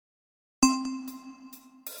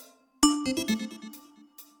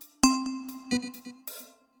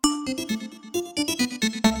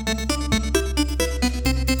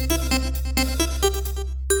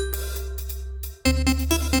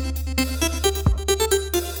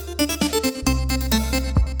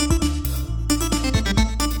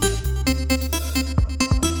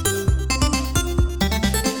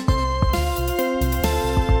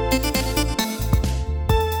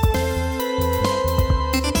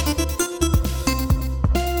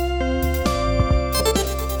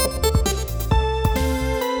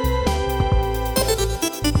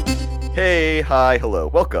Hi, hello.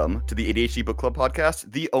 Welcome to the ADHD Book Club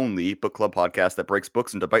podcast, the only book club podcast that breaks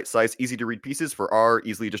books into bite-sized, easy-to-read pieces for our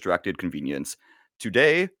easily distracted convenience.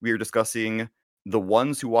 Today, we are discussing The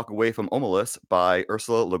Ones Who Walk Away from Omelas by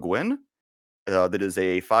Ursula Le Guin. That is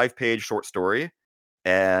a 5-page short story,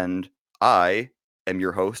 and I am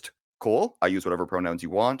your host, Cole. I use whatever pronouns you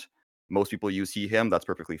want. Most people use he, him. That's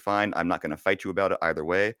perfectly fine. I'm not going to fight you about it either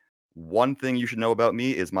way. One thing you should know about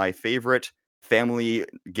me is my favorite family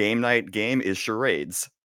game night game is charades.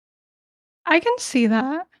 I can see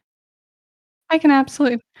that. I can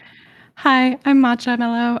absolutely. Hi, I'm Matcha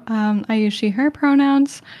Mellow. I use she, her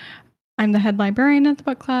pronouns. I'm the head librarian at the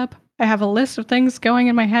book club. I have a list of things going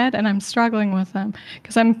in my head, and I'm struggling with them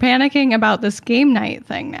because I'm panicking about this game night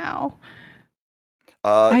thing now.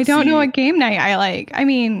 I don't know what game night I like. I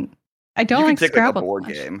mean, I don't like Scrabble. Like a board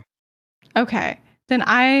game. Okay. Then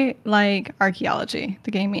I like Archaeology,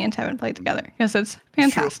 the game me and Tevin played together, because it's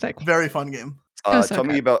fantastic. Sure. Very fun game. Tell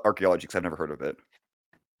me about Archaeology, because I've never heard of it.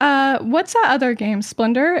 What's that other game?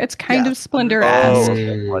 Splendor? It's kind of Splendor-esque. Oh,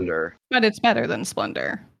 okay. Splendor. But it's better than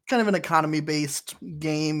Splendor. Kind of an economy-based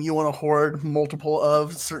game. You want to hoard multiple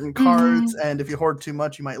of certain cards, and if you hoard too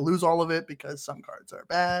much, you might lose all of it, because some cards are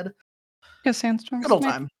bad. Because Sandstorm. Good old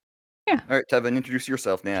time. Yeah. All right, Tevin, introduce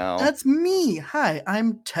yourself now. That's me. Hi,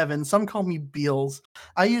 I'm Tevin. Some call me Beals.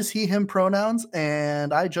 I use he, him pronouns,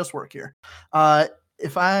 and I just work here.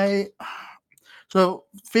 So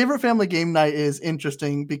favorite family game night is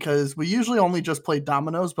interesting because we usually only just play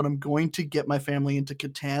dominoes, but I'm going to get my family into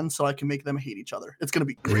Catan so I can make them hate each other. It's going to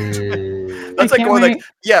be great. That's like going like,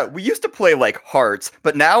 yeah, we used to play like Hearts,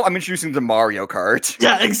 but now I'm introducing the Mario Kart.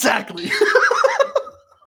 Yeah, exactly.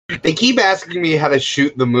 They keep asking me how to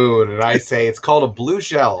shoot the moon, and I say it's called a blue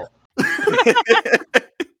shell.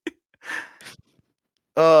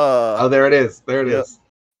 Oh, there it is. There it is.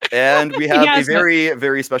 And we have a very,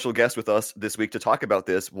 very special guest with us this week to talk about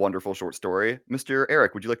this wonderful short story. Mr.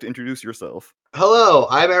 Eric, would you like to introduce yourself? Hello,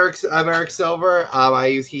 I'm Eric Silver. I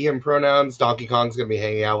use he, him pronouns. Donkey Kong's going to be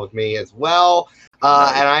hanging out with me as well.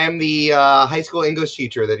 Nice. And I am the high school English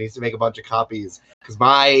teacher that needs to make a bunch of copies because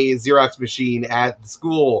my Xerox machine at the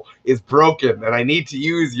school is broken and I need to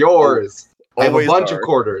use yours. I have a bunch of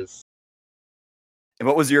quarters. And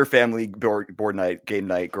what was your family board night, game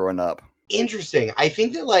night growing up? Interesting. I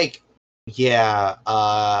think that,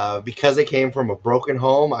 because I came from a broken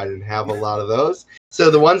home, I didn't have a lot of those.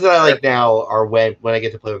 So the ones that I like now are when I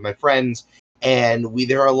get to play with my friends. And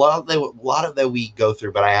there are a lot of that we go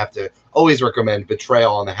through, but I have to always recommend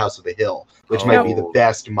Betrayal on the House of the Hill, which might be the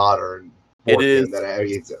best modern board game that ever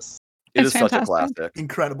exists. It is fantastic. Such a classic.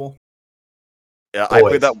 Incredible. Yeah, I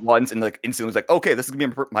played that once and instantly was like, okay, this is gonna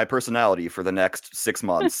be my personality for the next 6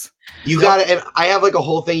 months. You got to, and I have a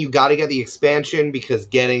whole thing. You got to get the expansion because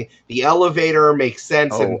getting the elevator makes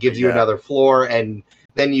sense and gives you another floor, and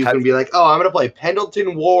then you can be like, oh, I'm gonna play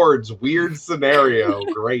Pendleton Ward's weird scenario.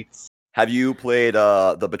 Great. Have you played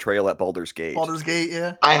the Betrayal at Baldur's Gate? Baldur's Gate,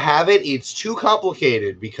 yeah. I haven't. It's too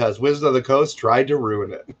complicated because Wizards of the Coast tried to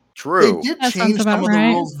ruin it. True. They did change some of the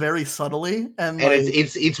rules very subtly, and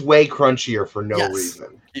it's way crunchier for no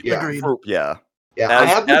reason. Yeah, agreed. Yeah. I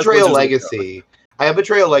have Betrayal Legacy. I have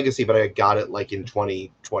Betrayal Legacy, but I got it in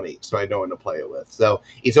 2020, so I know when to play it with. So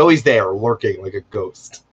it's always there, lurking like a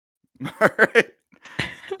ghost. All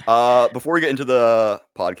right. Before we get into the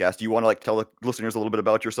podcast, do you want to tell the listeners a little bit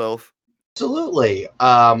about yourself? Absolutely.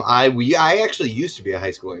 I actually used to be a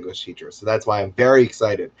high school English teacher, so that's why I'm very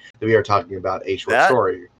excited that we are talking about a short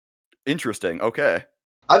story. Interesting. Okay.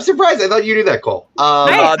 I'm surprised. I thought you knew that, Cole.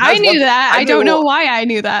 I knew that. I don't know why I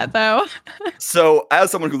knew that, though. So, as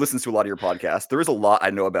someone who listens to a lot of your podcasts, there is a lot I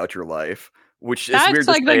know about your life, which is weird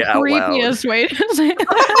to say out loud. That's the creepiest way to say it.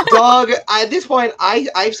 Dog, at this point,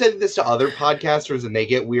 I've said this to other podcasters, and they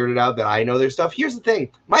get weirded out that I know their stuff. Here's the thing.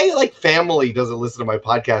 My family doesn't listen to my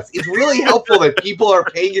podcast. It's really helpful that people are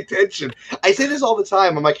paying attention. I say this all the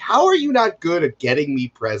time. I'm like, how are you not good at getting me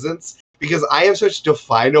presents? Because I have such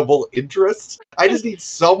definable interests. I just need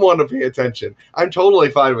someone to pay attention. I'm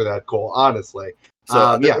totally fine with that, Cole, honestly.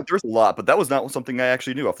 So there's a lot, but that was not something I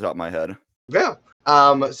actually knew off the top of my head. Yeah.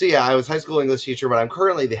 So yeah, I was high school English teacher, but I'm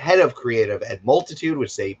currently the head of creative at Multitude,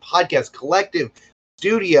 which is a podcast collective,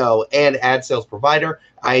 studio, and ad sales provider.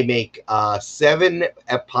 I make 7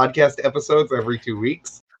 podcast episodes every 2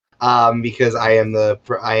 weeks. Because I am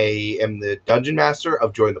the dungeon master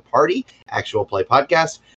of Join the Party, actual play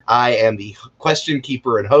podcast. I am the question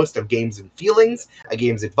keeper and host of Games and Feelings, a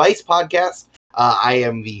games advice podcast. I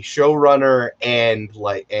am the showrunner and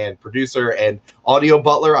producer and audio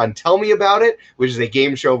butler on Tell Me About It, which is a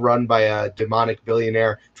game show run by a demonic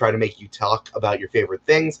billionaire trying to make you talk about your favorite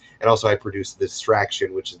things. And also I produce The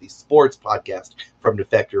Distraction, which is the sports podcast from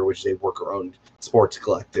Defector, which is a worker-owned sports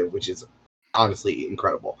collective, which is honestly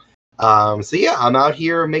incredible. So yeah, I'm out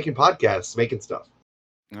here making podcasts, making stuff.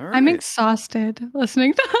 All right. I'm exhausted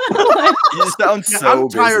listening to that. You sound Yeah, so I'm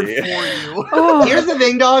tired busy. for you. Oh, Here's the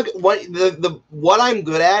thing, dog. What I'm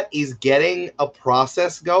good at is getting a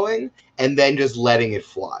process going and then just letting it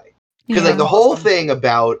fly. Because like the whole thing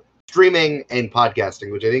about streaming and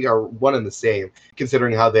podcasting, which I think are one and the same,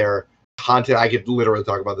 considering how their content, I could literally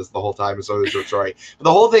talk about this the whole time, so this short story. But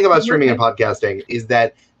the whole thing about streaming and podcasting is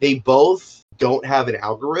that they both don't have an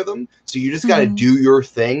algorithm, so you just got to do your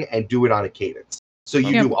thing and do it on a cadence. So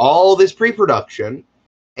you do all this pre-production,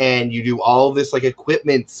 and you do all this like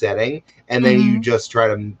equipment setting, and then you just try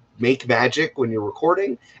to make magic when you're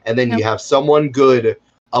recording, and then you have someone good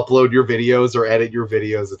upload your videos or edit your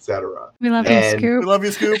videos, etc. We love you, Scoop. We love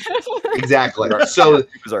you, Scoop. Exactly. So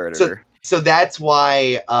that's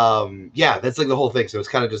why, that's like the whole thing. So it's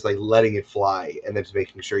kind of just like letting it fly, and then just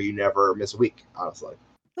making sure you never miss a week. Honestly,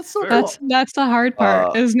 that's so cool. That's the hard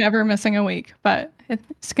part, is never missing a week, but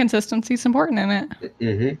it's consistency is important in it.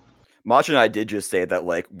 Mm-hmm. Mach and I did just say that,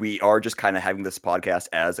 like, we are just kind of having this podcast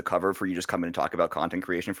as a cover for you just come in and talk about content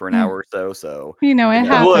creation for an hour or so. So it happens.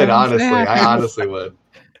 I would, honestly. I honestly would.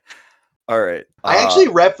 All right. I actually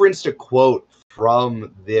referenced a quote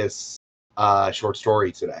from this short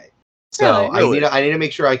story today. So really? I need to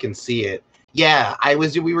make sure I can see it. Yeah,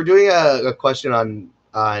 we were doing a question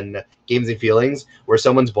on Games and Feelings where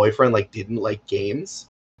someone's boyfriend like didn't like games,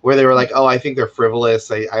 where they were like, "Oh, I think they're frivolous.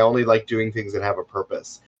 I only like doing things that have a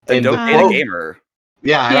purpose." And don't date a gamer.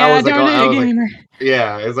 Yeah, and I was like,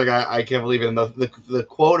 yeah, it's like I can't believe it. And the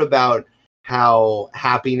quote about how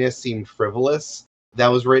happiness seemed frivolous, that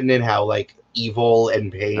was written in how like evil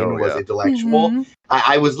and pain was intellectual.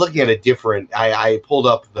 I was looking at a different. I pulled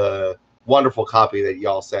up the wonderful copy that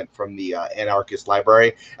y'all sent from the Anarchist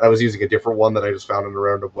library, and I was using a different one that I just found on a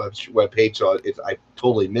random web page, so I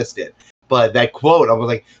totally missed it. But that quote, I was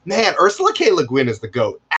like, man, Ursula K. Le Guin is the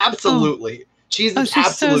GOAT. Absolutely. She's the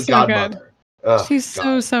absolute godmother. She's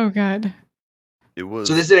so good. It was.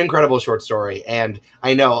 So this is an incredible short story, and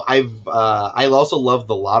I know I also love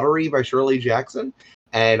The Lottery by Shirley Jackson,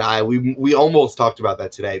 and we almost talked about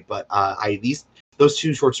that today, but those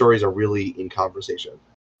 2 short stories are really in conversation.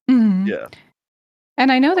 Mm-hmm. Yeah.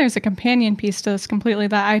 And I know there's a companion piece to this completely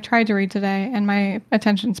that I tried to read today, and my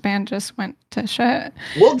attention span just went to shit.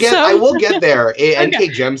 I will get there. N.K.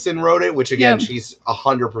 Jemisin wrote it, which again, she's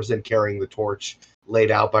 100% carrying the torch laid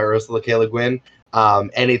out by Ursula K. Le Guin.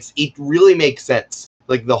 And it really makes sense.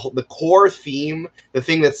 Like the core theme, the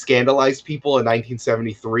thing that scandalized people in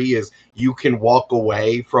 1973 is you can walk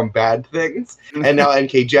away from bad things. And now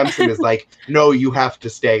N.K. Jemisin is like, no, you have to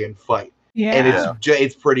stay and fight. Yeah. And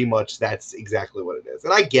it's pretty much that's exactly what it is.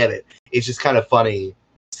 And I get it. It's just kind of funny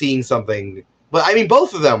seeing something. But I mean,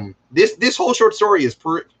 both of them, this whole short story is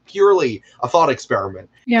purely a thought experiment.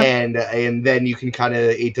 Yeah. And then you can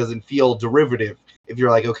it doesn't feel derivative if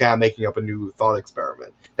you're like, okay, I'm making up a new thought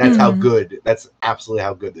experiment. That's that's absolutely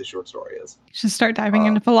how good this short story is. You should start diving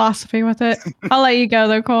into philosophy with it. I'll let you go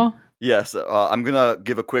though, Cole. Yes, I'm gonna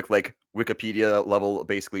give a quick Wikipedia level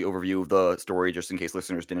basically overview of the story just in case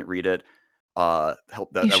listeners didn't read it.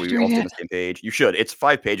 Help that we all stay on the same page. You should. It's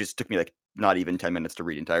 5 pages. It took me not even 10 minutes to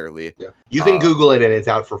read entirely. Yeah. You can Google it and it's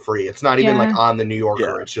out for free. It's not even on the New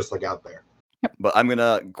Yorker. Yeah. It's just out there. Yep. But I'm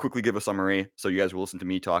gonna quickly give a summary so you guys will listen to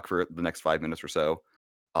me talk for the next 5 minutes or so.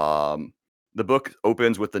 The book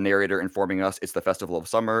opens with the narrator informing us it's the festival of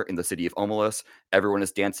summer in the city of Omelas. Everyone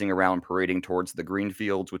is dancing around, parading towards the green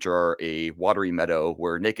fields, which are a watery meadow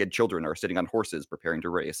where naked children are sitting on horses preparing to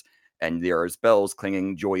race. And there are bells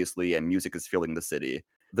clanging joyously and music is filling the city.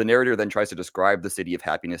 The narrator then tries to describe the city of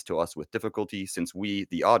happiness to us with difficulty, since we,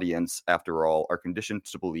 the audience, after all, are conditioned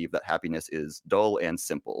to believe that happiness is dull and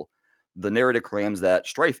simple. The narrative claims that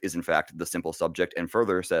strife is in fact the simple subject, and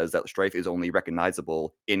further says that strife is only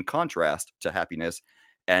recognizable in contrast to happiness,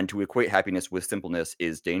 and to equate happiness with simpleness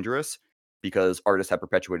is dangerous, because artists have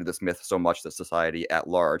perpetuated this myth so much that society at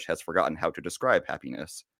large has forgotten how to describe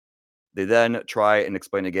happiness. They then try and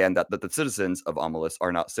explain again that the citizens of Omelas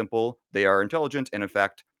are not simple. They are intelligent, and in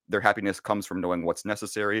fact, their happiness comes from knowing what's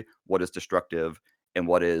necessary, what is destructive, and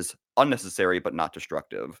what is unnecessary but not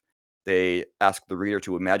destructive. They ask the reader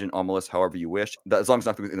to imagine Omelas however you wish, that as long as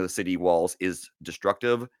nothing within the city walls is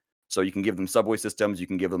destructive. So you can give them subway systems, you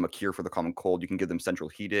can give them a cure for the common cold, you can give them central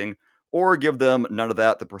heating, or give them none of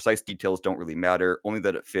that. The precise details don't really matter, only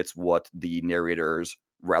that it fits what the narrator's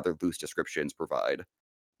rather loose descriptions provide.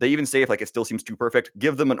 They even say if it still seems too perfect,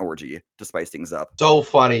 give them an orgy to spice things up. So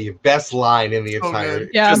funny. Best line in the So entire. good.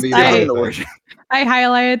 Yeah, Just give them an orgy. I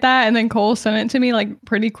highlighted that, and then Cole sent it to me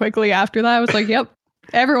pretty quickly after that. I was like, "Yep,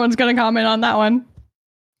 everyone's gonna comment on that one."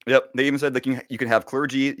 Yep. They even said you can have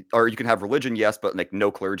clergy or you can have religion, yes, but no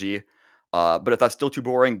clergy. But if that's still too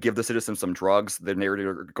boring, give the citizens some drugs. The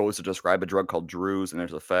narrator goes to describe a drug called Drews and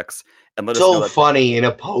its effects, and let us know So funny in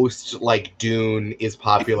a post Dune is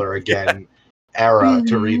popular again era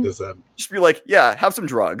to read this in. Just be like, yeah, have some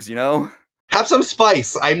drugs, Have some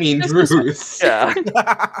spice. I mean, Drews. Yeah.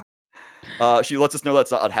 She lets us know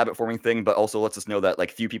that's not a habit-forming thing, but also lets us know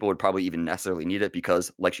that few people would probably even necessarily need it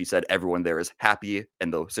because, like she said, everyone there is happy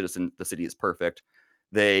and the city is perfect.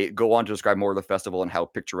 They go on to describe more of the festival and how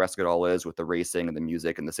picturesque it all is with the racing and the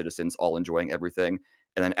music and the citizens all enjoying everything.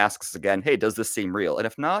 And then asks us again, hey, does this seem real? And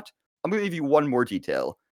if not, I'm going to give you one more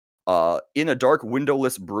detail. In a dark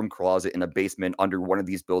windowless broom closet in a basement under one of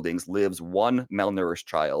these buildings lives one malnourished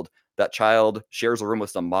child. That child shares a room with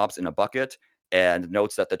some mops in a bucket and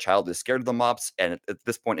notes that the child is scared of the mops. And at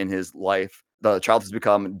this point in his life, the child has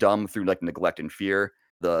become dumb through neglect and fear.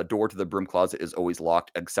 The door to the broom closet is always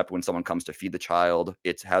locked, except when someone comes to feed the child.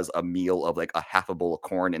 It has a meal of a half a bowl of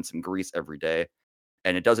corn and some grease every day.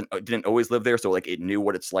 And it didn't always live there. So it knew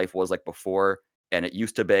what its life was like before. And it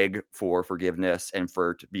used to beg for forgiveness and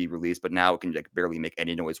for it to be released, but now it can barely make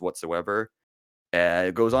any noise whatsoever. And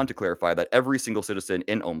it goes on to clarify that every single citizen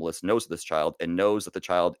in Omelas knows this child and knows that the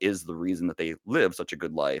child is the reason that they live such a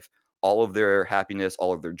good life. All of their happiness,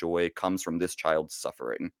 all of their joy comes from this child's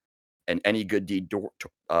suffering. And any good deed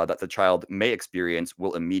that the child may experience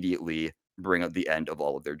will immediately bring up the end of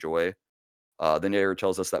all of their joy. The narrator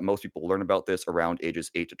tells us that most people learn about this around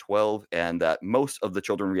ages 8 to 12, and that most of the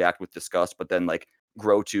children react with disgust, but then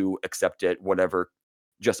grow to accept it. Whatever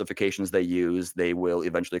justifications they use, they will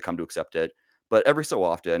eventually come to accept it. But every so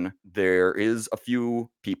often, there is a few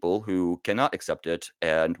people who cannot accept it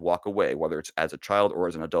and walk away, whether it's as a child or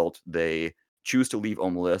as an adult. They choose to leave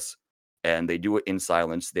Omelas, and they do it in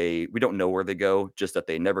silence. We don't know where they go, just that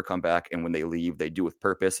they never come back, and when they leave, they do with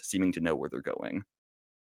purpose, seeming to know where they're going.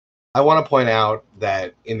 I want to point out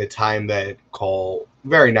that in the time that Cole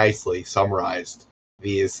very nicely summarized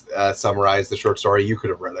the short story, you could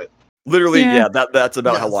have read it. Literally, Yeah. that's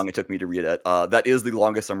about how long it took me to read it. That is the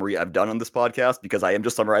longest summary I've done on this podcast because I am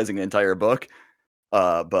just summarizing an entire book.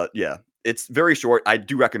 But yeah, it's very short. I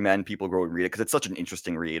do recommend people go and read it because it's such an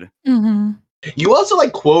interesting read. Mm-hmm. You also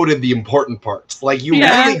quoted the important parts. You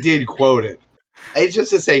really did quote it. It's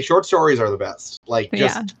just to say short stories are the best.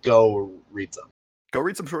 Just go read some. Go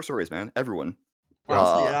read some short stories, man. Everyone.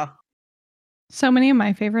 Honestly, yeah. So many of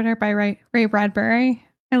my favorite are by Ray Bradbury.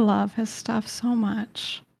 I love his stuff so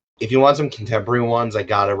much. If you want some contemporary ones, I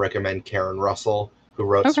gotta recommend Karen Russell, who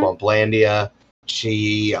wrote Swamplandia.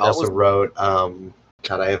 She also wrote, God,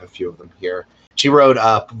 I have a few of them here. She wrote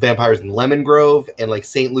Vampires in Lemon Grove and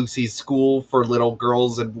St. Lucy's School for Little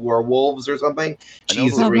Girls and Werewolves or something.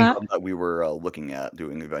 She's a one that we were looking at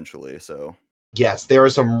doing eventually. So yes, there are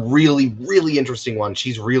some really, really interesting ones.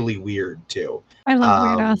 She's really weird too. I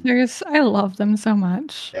love weird authors. I love them so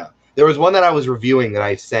much. Yeah. There was one that I was reviewing that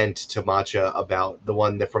I sent to Matcha about the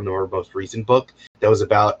one that from her most recent book that was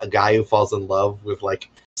about a guy who falls in love with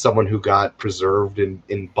someone who got preserved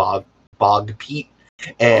in bog peat.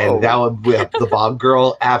 And that would be the Bog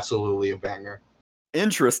Girl, absolutely a banger.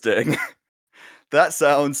 Interesting. That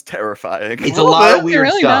sounds terrifying. It's a lot of weird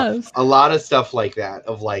stuff. Does. A lot of stuff like that,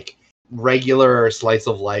 of regular slice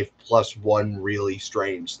of life plus one really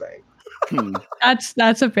strange thing.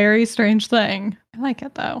 That's a very strange thing. I like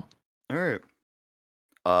it though. All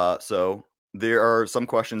right. So there are some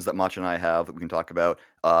questions that Matcha and I have that we can talk about.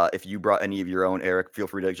 If you brought any of your own, Eric, feel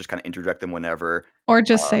free to just kind of interject them whenever. Or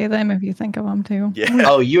just say them if you think of them too. Yeah.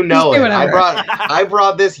 Oh, you know it. I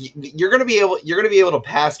brought this. You're gonna be able to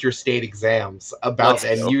pass your state exams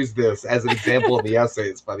and use this as an example of the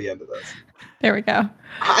essays by the end of this. There we go.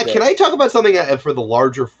 Can I talk about something for the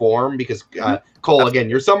larger form? Because Cole, again,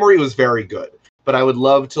 your summary was very good, but I would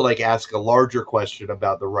love to ask a larger question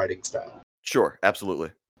about the writing style. Sure,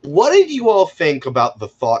 absolutely. What did you all think about the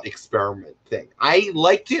thought experiment thing? I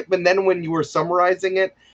liked it, but then when you were summarizing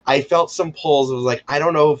it, I felt some pulls. I was like, I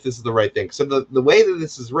don't know if this is the right thing. So the way that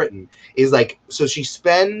this is written is like, so she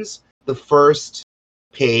spends the first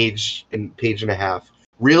page and a half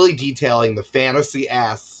really detailing the fantasy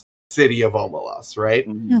ass city of Omelas, right?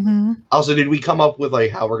 Mm-hmm. Also, did we come up with like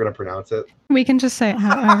how we're gonna pronounce it? We can just say it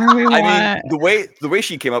however we want. I mean, the way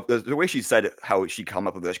she came up, the way she said how she come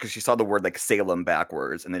up with this, because she saw the word like Salem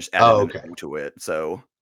backwards and then just added an O to it. So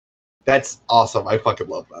that's awesome. I fucking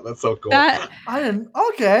love that. That's so cool. I didn't.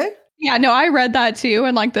 Okay. Yeah, no, I read that too,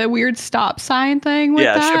 and like the weird stop sign thing with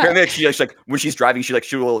that. Apparently she's like when she's driving,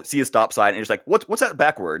 she will see a stop sign and she's like, what's that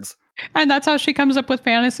backwards? And that's how she comes up with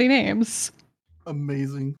fantasy names.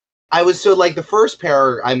 Amazing. I was so like the first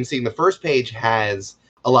page has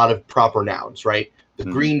a lot of proper nouns, right? The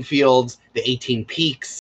green fields, the 18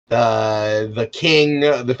 peaks, the king,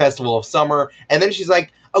 the festival of summer, and then she's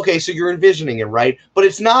like, okay, so you're envisioning it, right? But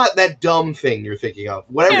it's not that dumb thing you're thinking of.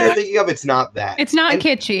 Whatever you're thinking of, it's not that. It's not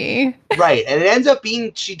kitschy. Right, and it ends up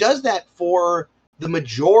being, she does that for the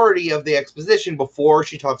majority of the exposition before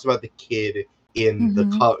she talks about the kid in the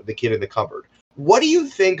kid in the cupboard. What do you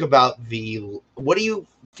think about what do you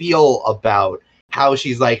feel about how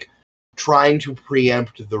she's like trying to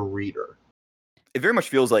preempt the reader? It very much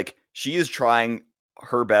feels like she is trying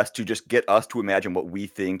her best to just get us to imagine what we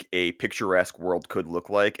think a picturesque world could look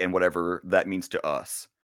like and whatever that means to us.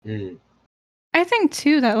 I think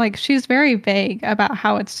too that like she's very vague about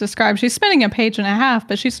how it's described. She's spending a page and a half,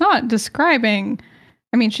 but she's not describing.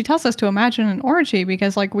 I mean, she tells us to imagine an orgy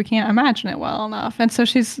because like we can't imagine it well enough. And so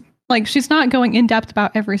she's not going in depth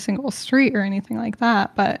about every single street or anything like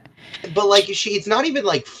that, but like it's not even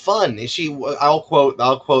like fun. I'll quote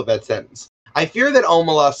that sentence. I fear that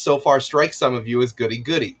Omelas so far strikes some of you as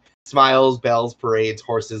goody-goody. Smiles, bells, parades,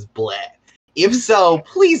 horses, bleh. If so,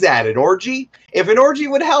 please add an orgy. If an orgy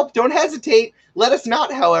would help, don't hesitate. Let us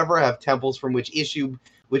not, however, have temples from which issue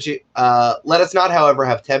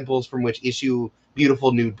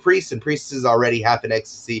beautiful nude priests and priestesses already half in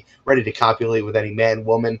ecstasy, ready to copulate with any man,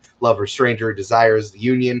 woman, lover, stranger who desires the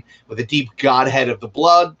union with the deep godhead of the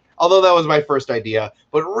blood. Although that was my first idea,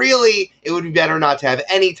 but really, it would be better not to have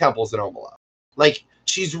any temples in Omelas. Like,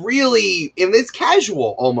 she's really, and it's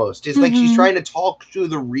casual almost. It's like she's trying to talk to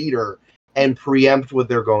the reader and preempt what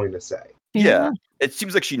they're going to say. Yeah. It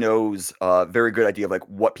seems like she knows a very good idea of like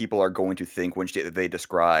what people are going to think when they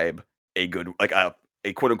describe a good, like a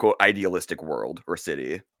quote unquote idealistic world or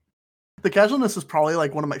city. The casualness is probably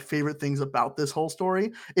like one of my favorite things about this whole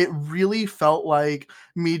story. It really felt like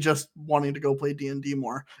me just wanting to go play D&D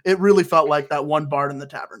more. It really felt like that one bard in the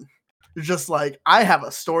tavern. It's just like, I have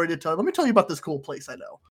a story to tell. Let me tell you about this cool place I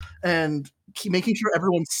know. And keep making sure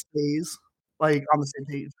everyone stays like on the same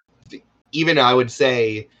page. Even I would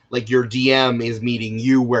say, like, your DM is meeting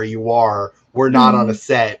you where you are. We're not on a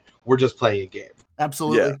set. We're just playing a game.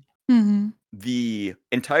 Absolutely. Yeah. The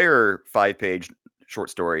entire 5-page short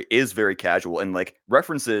story is very casual and like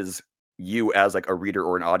references you as like a reader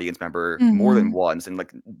or an audience member more than once, and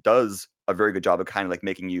like does a very good job of kind of like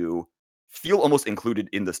making you feel almost included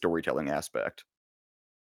in the storytelling aspect.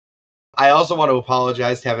 I also want to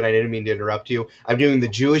apologize, Tevin. I didn't mean to interrupt you. I'm doing the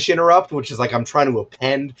Jewish interrupt, which is like I'm trying to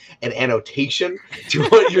append an annotation to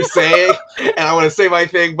what you're saying, and I want to say my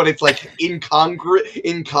thing, but it's like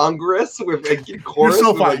incongruous with a chorus. You're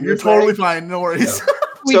so fine. You're totally fine. No worries. Yeah.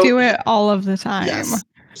 We do it all of the time. Yes.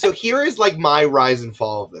 So here is like my rise and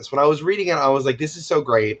fall of this. When I was reading it, I was like, this is so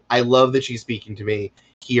great. I love that she's speaking to me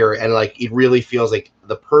here. And like, it really feels like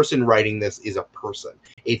the person writing this is a person.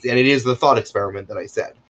 It is the thought experiment that I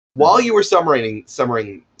said. While you were summarizing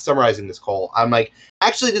this, Cole, I'm like,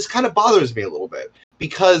 actually, this kind of bothers me a little bit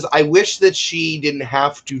because I wish that she didn't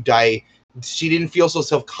have to die. She didn't feel so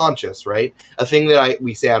self-conscious, right? A thing that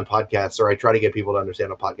we say on podcasts, or I try to get people to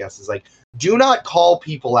understand on podcasts, is like, do not call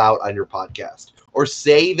people out on your podcast or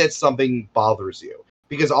say that something bothers you,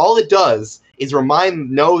 because all it does is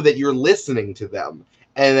know that you're listening to them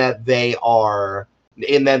and that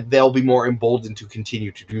they'll be more emboldened to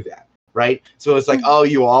continue to do that. Right? So it's like, oh,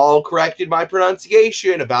 you all corrected my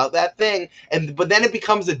pronunciation about that thing. But then it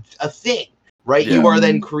becomes a thing, right? Yeah. You are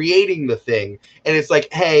then creating the thing. And it's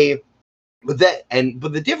like, hey, but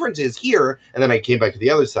the difference is here, and then I came back to the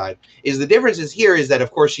other side, is that,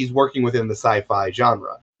 of course, she's working within the sci-fi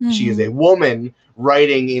genre. She is a woman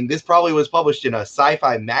writing this probably was published in a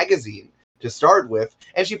sci-fi magazine to start with,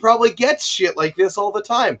 and she probably gets shit like this all the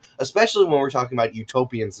time, especially when we're talking about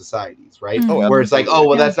utopian societies, right? Where it's like, oh,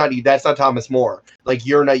 well, that's not Thomas More. Like,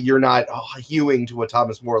 you're not hewing to what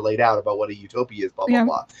Thomas More laid out about what a utopia is, blah blah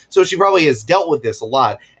blah. So she probably has dealt with this a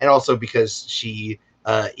lot, and also because she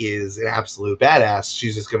is an absolute badass,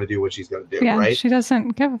 she's just going to do what she's going to do, right? She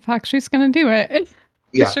doesn't give a fuck. She's going to do it.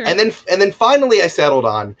 Yeah, sure. and then finally I settled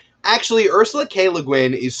on, actually, Ursula K. Le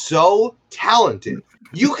Guin is so talented.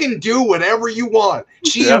 You can do whatever you want.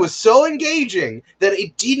 She Yeah. was so engaging that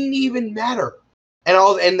it didn't even matter.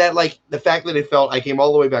 And that, like, the fact that it felt, I came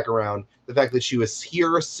all the way back around, the fact that she was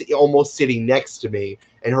here almost sitting next to me,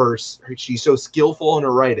 and she's so skillful in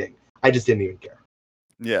her writing, I just didn't even care.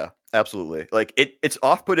 Yeah, absolutely. Like it's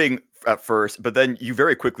off-putting at first, but then you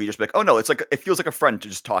very quickly just be like, oh no, it's like it feels like a friend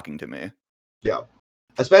just talking to me. Yeah.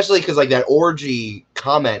 Especially because, like, that orgy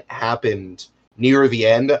comment happened near the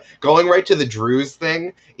end. Going right to the Drews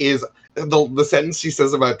thing is the sentence she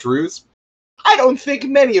says about Drews. I don't think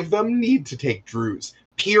many of them need to take Drews.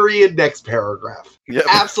 Period. Next paragraph. Yep.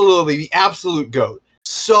 Absolutely. The absolute GOAT.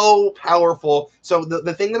 So powerful. So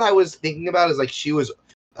the thing that I was thinking about is, like, she was,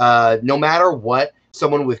 no matter what,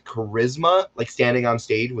 someone with charisma, like standing on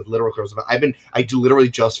stage with literal charisma. I literally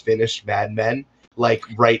just finished Mad Men, like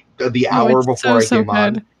right the hour before I came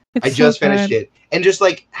on. I just finished it. And just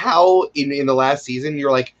like how in the last season,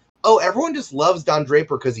 you're like, oh, everyone just loves Don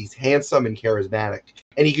Draper because he's handsome and charismatic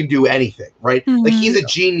and he can do anything, right? Mm-hmm. Like, he's a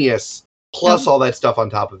genius plus all that stuff on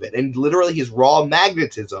top of it. And literally his raw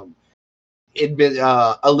magnetism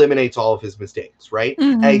eliminates all of his mistakes, right?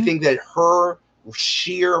 Mm-hmm. And I think that her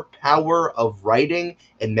sheer power of writing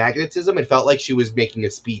and magnetism, it felt like she was making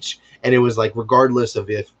a speech. And it was like, regardless of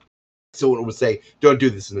if someone would say, don't do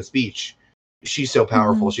this in the speech, she's so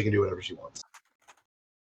powerful, she can do whatever she wants.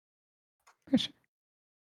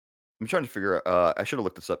 I'm trying to figure out, I should have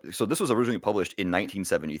looked this up. So this was originally published in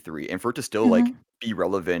 1973, and for it to still like be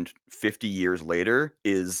relevant 50 years later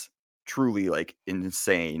is truly like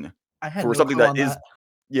insane. I had For no something clue that on is, that.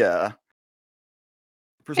 yeah.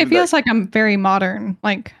 For It something feels that- like a very modern,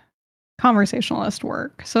 like, conversationalist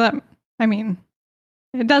work. So that, I mean,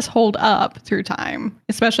 it does hold up through time,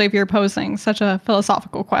 especially if you're posing such a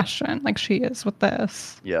philosophical question like she is with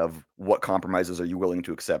this. Yeah, of what compromises are you willing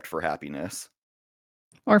to accept for happiness?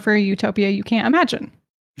 Or for a utopia you can't imagine.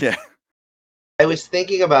 Yeah. I was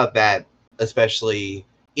thinking about that, especially,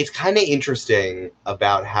 it's kind of interesting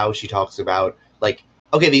about how she talks about, like,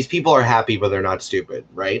 okay, these people are happy, but they're not stupid,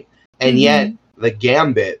 right? And yet, the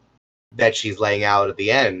gambit that she's laying out at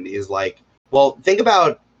the end is like, well, think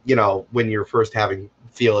about, you know, when you're first having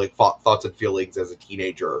thoughts and feelings as a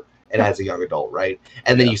teenager and as a young adult, right?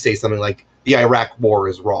 And then you say something like, the Iraq war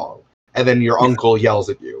is wrong. And then your uncle yells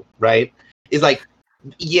at you, right? It's like,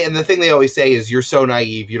 yeah, and the thing they always say is, you're so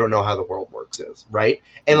naive, you don't know how the world works, right?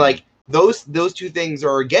 And like, those two things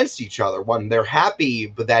are against each other. One, they're happy,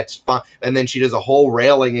 but that's fine. And then she does a whole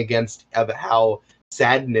railing against how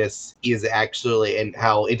sadness is actually, and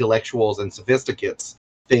how intellectuals and sophisticates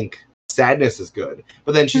think sadness is good.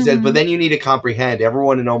 But then she says, but then you need to comprehend,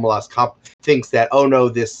 everyone in Omelas thinks that, oh no,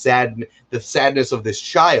 the sadness of this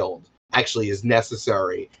child actually is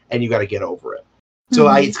necessary, and you got to get over it. So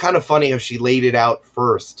it's kind of funny how she laid it out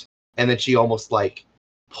first, and then she almost like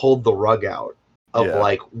pulled the rug out of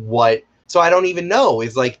like what. So I don't even know.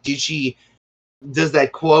 Is like, does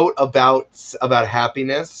that quote about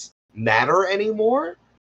happiness matter anymore?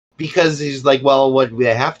 Because he's like, well, what we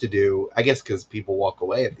have to do, I guess, because people walk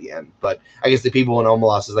away at the end. But I guess the people in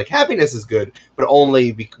Omelas is like, happiness is good, but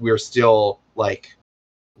only we're still like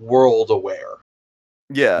world aware.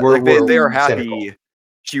 Yeah, We're they are cynical. happy.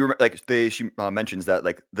 She mentions that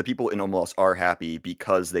like the people in Omelas are happy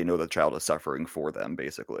because they know the child is suffering for them,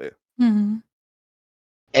 basically.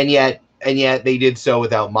 And yet they did so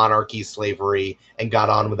without monarchy, slavery, and got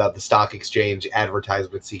on without the stock exchange,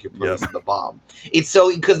 advertisement, secret police, and the bomb. It's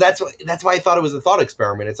so, because that's why I thought it was a thought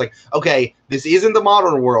experiment. It's like, okay, this isn't the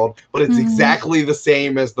modern world, but it's exactly the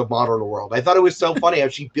same as the modern world. I thought it was so funny how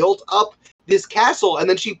she built up this castle and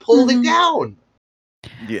then she pulled it down.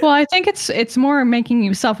 Yeah. Well, I think it's more making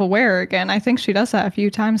you self-aware again. I think she does that a few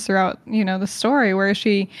times throughout, the story, where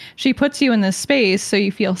she puts you in this space so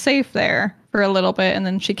you feel safe there for a little bit, and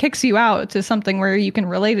then she kicks you out to something where you can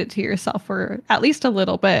relate it to yourself for at least a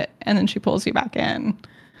little bit, and then she pulls you back in.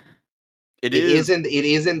 It isn't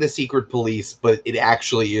the secret police, but it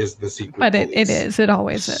actually is the secret police. But it is. It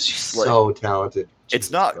always is. She's so talented. It's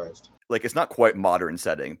Jesus not Christ. like, it's not quite modern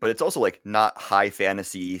setting, but it's also like not high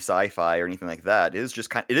fantasy sci-fi or anything like that. It is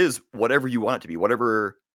just it is whatever you want it to be,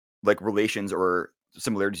 whatever like relations or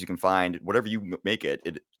similarities you can find, whatever you make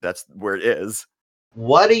it, that's where it is.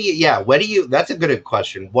 That's a good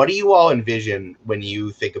question. What do you all envision when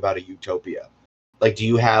you think about a utopia? Like, do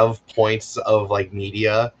you have points of like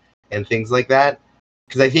media and things like that?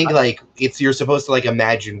 Because I think like you're supposed to like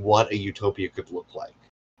imagine what a utopia could look like,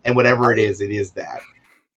 and whatever it is that.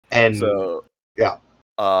 And so yeah,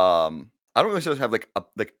 I don't necessarily have like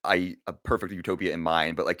a perfect utopia in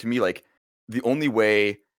mind, but like to me, like the only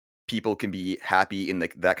way people can be happy in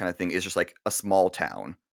like that kind of thing is just like a small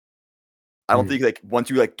town. I don't think like once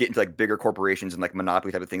you like get into like bigger corporations and like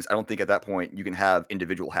monopoly type of things, I don't think at that point you can have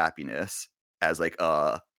individual happiness as like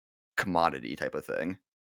a commodity type of thing.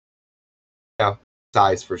 Yeah,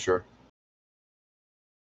 size for sure.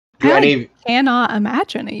 I cannot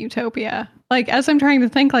imagine a utopia. Like, as I'm trying to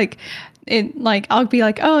think, like, I'll be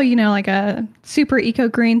like, oh, like a super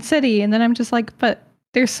eco-green city. And then I'm just like, but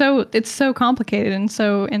it's so complicated and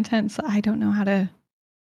so intense. I don't know how to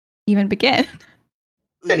even begin.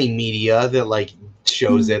 Any media that like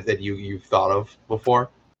shows it that you've thought of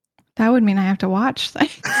before? That would mean I have to watch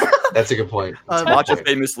things. That's a good point. Matcha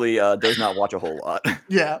famously does not watch a whole lot.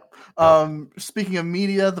 Yeah. Speaking of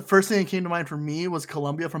media, the first thing that came to mind for me was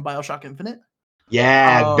Columbia from BioShock Infinite.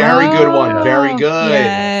 Yeah, very good one. Very good.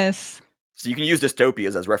 Yes. So you can use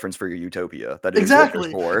dystopias as reference for your utopia. That is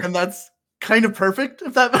Exactly. what And that's kind of perfect.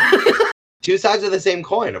 If that Two sides of the same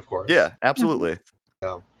coin, of course. Yeah, absolutely.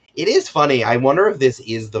 So, it is funny. I wonder if this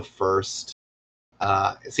is the first.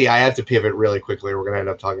 See, I have to pivot really quickly. We're going to end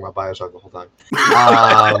up talking about BioShock the whole time.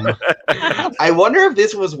 I wonder if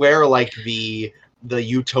this was where like the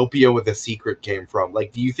utopia with a secret came from.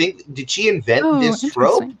 Like, do you think, did she invent this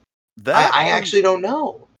trope? I actually don't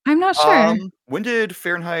know. I'm not sure. When did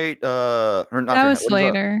Fahrenheit that was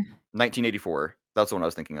later. 1984. That's the one I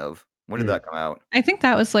was thinking of. When did that come out? I think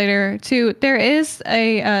that was later too. There is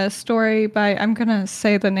a story by, I'm gonna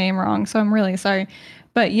say the name wrong, so I'm really sorry,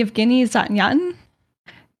 but Yevgeny Zatyatin.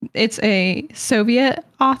 It's a Soviet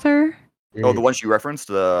author. Oh, the one she referenced.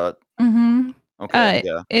 Mm-hmm. Okay.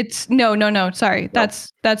 Yeah. It's no. Sorry, no.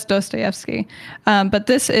 That's Dostoevsky. But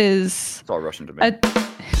this is. It's all Russian to me.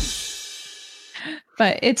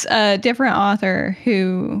 But it's a different author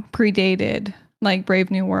who predated like Brave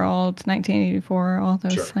New World, 1984, all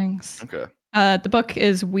those things. Okay. The book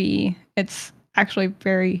is We. It's actually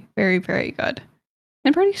very, very, very good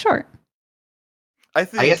and pretty short. I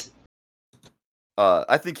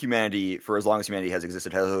think humanity, for as long as humanity has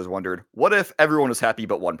existed, has always wondered, what if everyone was happy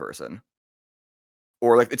but one person?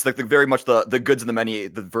 Or like it's like very much the goods of the many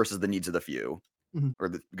versus the needs of the few, or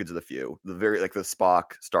the goods of the few. The very like the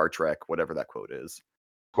Spock, Star Trek, whatever that quote is.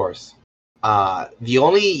 Of course. The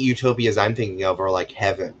only utopias I'm thinking of are like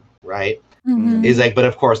heaven, right? Mm-hmm. Is like, but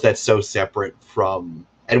of course that's so separate from,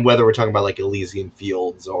 and whether we're talking about like Elysian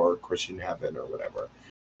Fields or Christian heaven or whatever,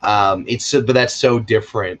 but that's so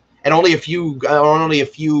different. And only a few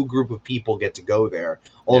group of people get to go there,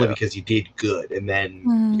 only because you did good, and then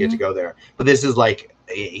you get to go there. But this is like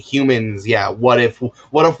humans. Yeah, what if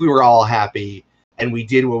we were all happy and we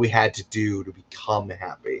did what we had to do to become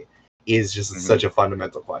happy? Is just such a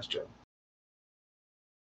fundamental question.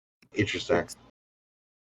 Interesting.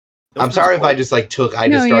 I'm sorry if I just like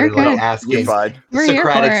started like asking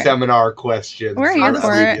Socratic seminar questions. We're here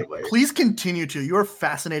for it. Please continue to. You are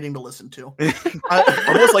fascinating to listen to.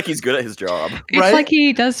 Almost like he's good at his job. It's right? Like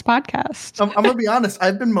he does podcasts. I'm gonna be honest.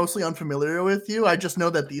 I've been mostly unfamiliar with you. I just know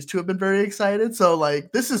that these two have been very excited. So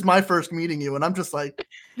like, this is my first meeting you, and I'm just like,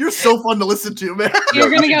 you're so fun to listen to, man. You're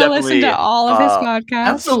gonna go listen to all of his podcasts.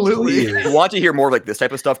 Absolutely. If you want to hear more of like this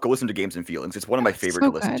type of stuff, go listen to Games and Feelings. It's one of my favorite to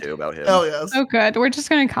listen to about him. Oh yes. So good. We're just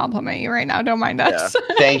gonna compliment you right now. Don't mind us.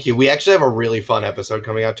 Thank you. We actually have a really fun episode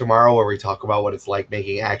coming out tomorrow where we talk about what it's like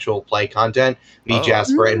making actual play content. Me,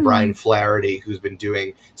 Jasper, and Brian Flaherty, who's been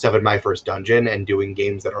doing stuff in My First Dungeon and doing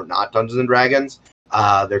games that are not Dungeons and Dragons.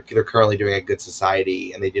 They're currently doing a Good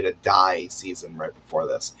Society, and they did a Die season right before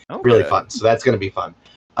this. Okay. Really fun. So that's going to be fun.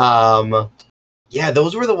 Yeah,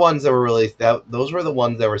 those were the ones that were those were the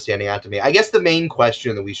ones that were standing out to me. I guess the main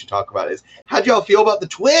question that we should talk about is, how'd y'all feel about the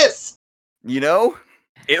twist?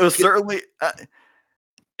 It was certainly.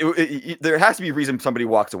 There has to be a reason somebody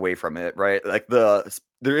walks away from it, right? Like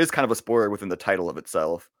there is kind of a spoiler within the title of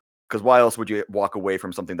itself, because why else would you walk away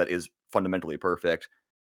from something that is fundamentally perfect?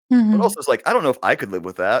 Mm-hmm. But also, it's like, I don't know if I could live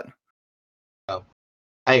with that. Oh,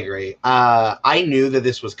 I agree. I knew that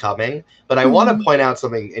this was coming, but I want to point out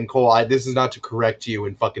something. And Cole, this is not to correct you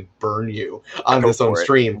and fucking burn you on this on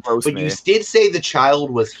stream, but you did say the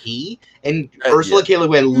child was he, and Ursula K. Le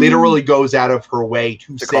Guin literally goes out of her way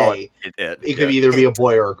to say it could either be a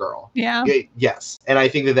boy or a girl. Yeah. Yes, and I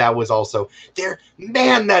think that was also there.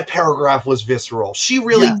 Man, that paragraph was visceral. She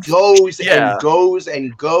really goes and goes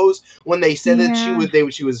and goes when they said that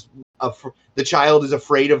she was the child is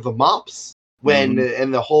afraid of the mops. When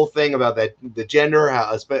and the whole thing about the gender,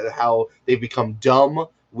 how they've become dumb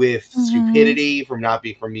with stupidity from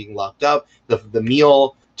being locked up, the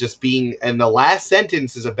meal just being, and the last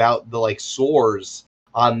sentence is about the like sores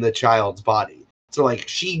on the child's body. So like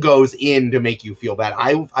she goes in to make you feel bad.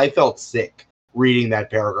 I felt sick reading that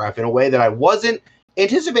paragraph in a way that I wasn't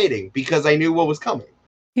anticipating because I knew what was coming.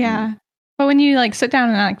 Yeah. But when you like sit down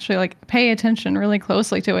and actually like pay attention really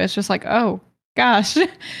closely to it, it's just like, oh gosh. So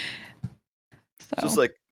Just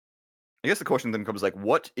like, I guess the question then becomes like,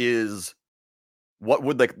 what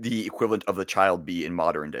would like the equivalent of the child be in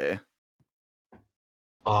modern day?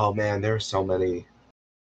 Oh man, there are so many.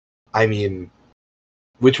 I mean,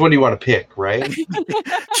 which one do you want to pick, right?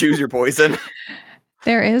 Choose your poison.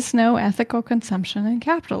 there is no ethical consumption in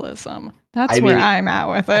capitalism. That's I where mean- I'm at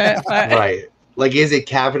with it. But Right. Like, is it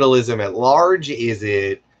capitalism at large? Is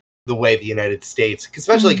it the way the United States,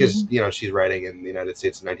 especially because, she's writing in the United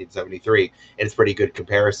States in 1973, and it's a pretty good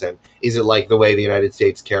comparison. Is it like the way the United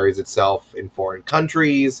States carries itself in foreign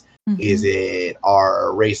countries? Is it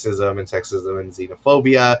our racism and sexism and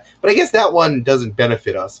xenophobia? But I guess that one doesn't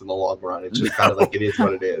benefit us in the long run. It's just kind of like it is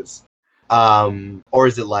what it is. Or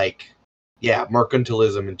is it like,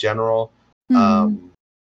 mercantilism in general? I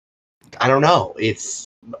don't know. It's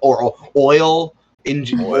or oil in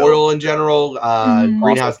general,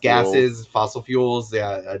 greenhouse gases, fossil fuels,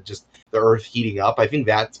 just the earth heating up. I think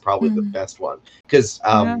that's probably the best one because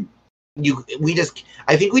I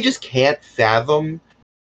think we just can't fathom.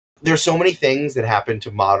 There's so many things that happen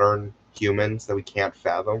to modern humans that we can't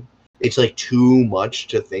fathom. It's like too much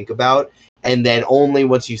to think about. And then only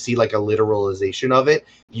once you see like a literalization of it,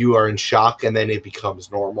 you are in shock, and then it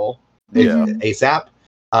becomes normal. ASAP.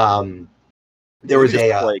 There was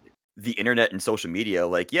like the internet and social media.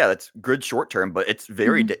 Like, that's good short term, but it's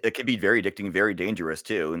very it can be very addicting, very dangerous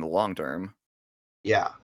too in the long term. Yeah,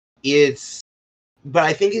 but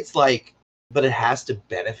I think it's like, but it has to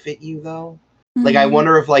benefit you though. Like, I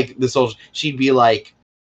wonder if like she'd be like,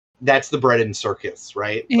 that's the bread and circus,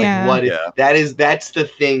 right? Yeah. Like, that's the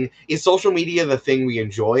thing. Is social media the thing we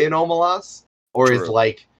enjoy in Omelas? Or True. is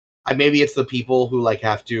like, maybe it's the people who like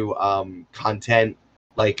have to content,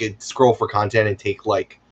 like scroll for content and take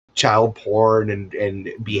like child porn and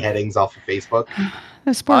beheadings off of Facebook?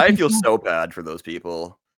 I feel so bad for those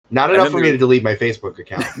people. Not enough for me to delete my Facebook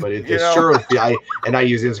account, but I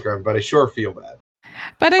use Instagram, but I sure feel bad.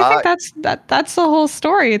 But I think that's the whole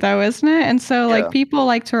story, though, isn't it? And so, like, people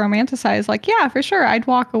like to romanticize, like, yeah, for sure, I'd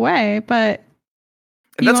walk away, but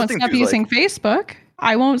you won't stop using Facebook.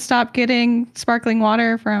 I won't stop getting sparkling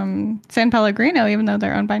water from San Pellegrino, even though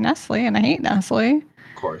they're owned by Nestle, and I hate Nestle.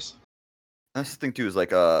 Of course. That's the thing, too, is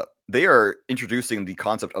like, they are introducing the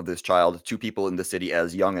concept of this child to people in the city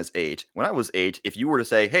as young as 8. When I was 8, if you were to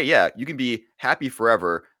say, hey, you can be happy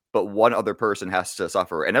forever, but one other person has to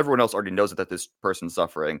suffer, and everyone else already knows that this person's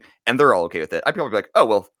suffering, and they're all okay with it, I'd probably be like, oh,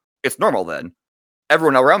 well, it's normal then.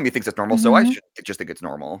 Everyone around me thinks it's normal, so I should just think it's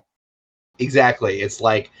normal. Exactly. It's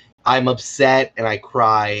like, I'm upset and I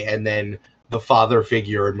cry, and then the father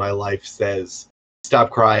figure in my life says,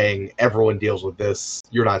 stop crying, everyone deals with this,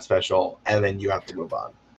 you're not special, and then you have to move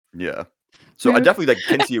on. Yeah. So I definitely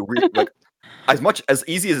can see as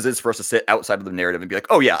easy as it is for us to sit outside of the narrative and be like,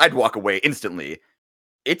 oh yeah, I'd walk away instantly.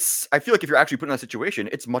 I feel like if you're actually put in that situation,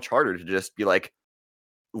 it's much harder to just be like,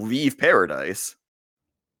 leave paradise.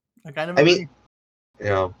 I mean,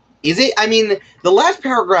 is it? I mean, the last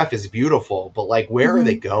paragraph is beautiful, but like, where are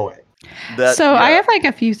they going? I have like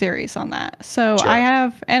a few theories on that. So I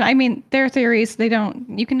have, and I mean, their theories,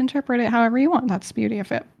 you can interpret it however you want. That's the beauty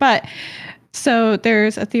of it. But so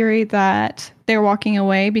there's a theory that they're walking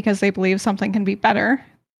away because they believe something can be better,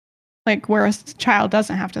 like where a child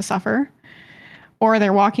doesn't have to suffer. Or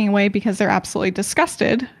they're walking away because they're absolutely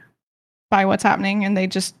disgusted by what's happening, and they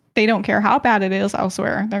don't care how bad it is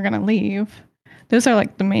elsewhere. They're going to leave. Those are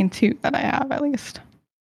like the main two that I have, at least.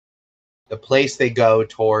 The place they go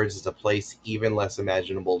towards is a place even less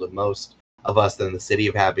imaginable to most of us than the city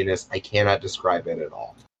of happiness. I cannot describe it at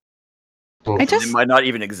all. It might not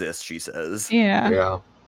even exist, she says. Yeah.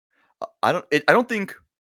 I don't think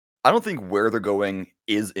where they're going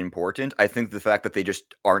is important. I think the fact that they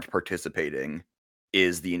just aren't participating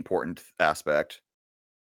is the important aspect.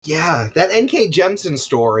 Yeah, that N.K. Jemisin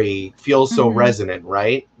story feels so resonant,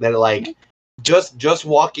 right? That like just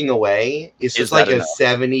walking away is just like a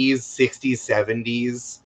 70s, 60s,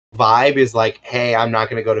 70s vibe is like, hey, I'm not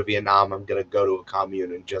going to go to Vietnam. I'm going to go to a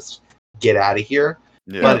commune and just get out of here.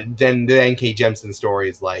 Yeah. But then the N.K. Jemisin story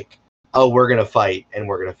is like, oh, we're going to fight and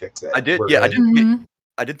we're going to fix it. I did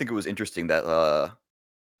think it was interesting that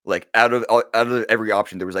like out of every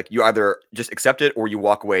option, there was like, you either just accept it or you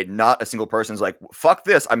walk away. Not a single person's like, fuck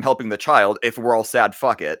this, I'm helping the child. If we're all sad,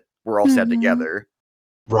 fuck it. We're all sad together.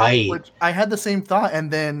 Right. Which I had the same thought, and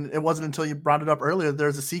then it wasn't until you brought it up earlier,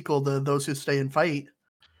 there's a sequel to Those Who Stay and Fight.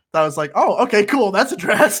 That was like, oh, okay, cool, that's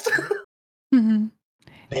addressed.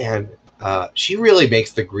 Man, She really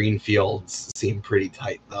makes the green fields seem pretty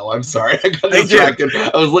tight, though. I'm sorry, I got They distracted.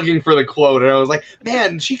 I was looking for the quote, and I was like,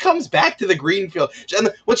 "Man, she comes back to the green field."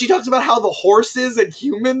 And when she talks about how the horses and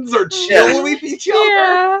humans are chill with each other,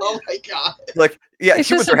 oh my god! Like, yeah, It's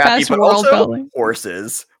humans just are the happy, best but world also building.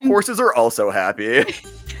 horses. Horses are also happy.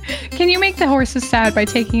 Can you make the horses sad by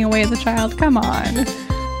taking away the child? Come on.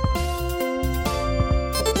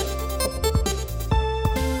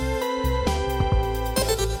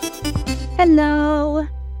 Hello!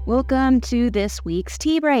 Welcome to this week's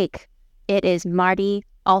tea break. It is Marty,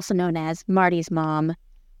 also known as Marty's mom.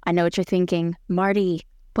 I know what you're thinking. Marty,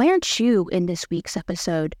 why aren't you in this week's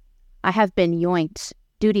episode? I have been yoinked.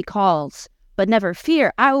 Duty calls. But never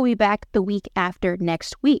fear, I will be back the week after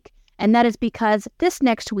next week. And that is because this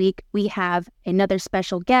next week we have another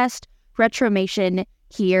special guest, Retromation,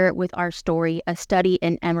 here with our story, A Study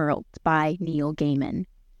in Emeralds by Neil Gaiman.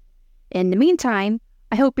 In the meantime,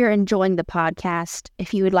 I hope you're enjoying the podcast.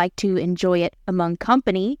 If you would like to enjoy it among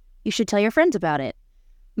company, you should tell your friends about it.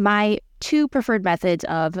 My two preferred methods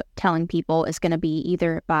of telling people is going to be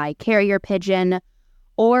either by carrier pigeon,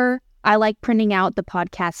 or I like printing out the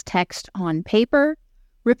podcast text on paper,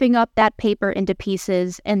 ripping up that paper into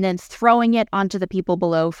pieces, and then throwing it onto the people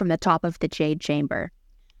below from the top of the Jade Chamber.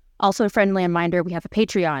 Also, a friendly reminder, we have a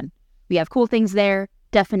Patreon. We have cool things there.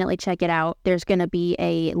 Definitely check it out. There's going to be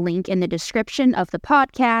a link in the description of the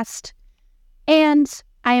podcast. And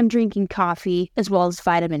I am drinking coffee as well as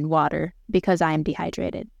vitamin water because I am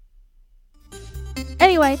dehydrated.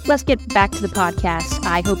 Anyway, let's get back to the podcast.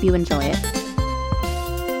 I hope you enjoy it.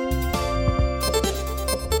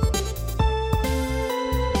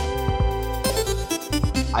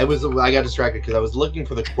 I got distracted because I was looking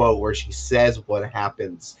for the quote where she says what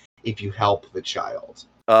happens if you help the child.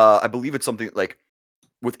 I believe it's something like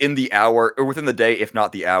within the hour or within the day, if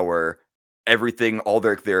not the hour, everything, all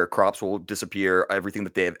their crops will disappear. Everything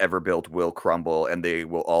that they have ever built will crumble, and they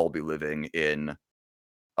will all be living in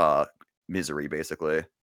misery. Basically,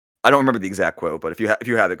 I don't remember the exact quote, but if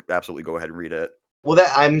you have it, absolutely go ahead and read it. Well,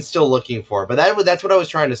 that I'm still looking for, but that's what I was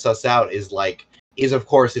trying to suss out. Is of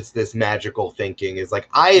course it's this magical thinking. Is like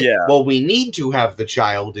well, we need to have the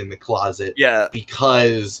child in the closet,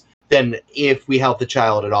 because then if we help the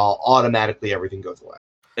child at all, automatically everything goes away.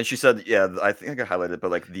 And she said, I think I highlighted it, but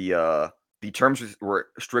like the terms were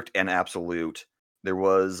strict and absolute. There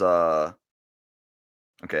was okay,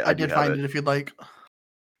 I did find it if you'd like.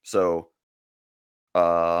 So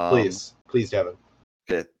please, Devin.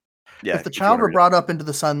 Okay. Yeah, if the child were brought up into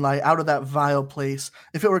the sunlight out of that vile place,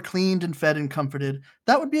 if it were cleaned and fed and comforted,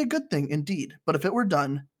 that would be a good thing indeed. But if it were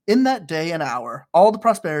done, in that day and hour, all the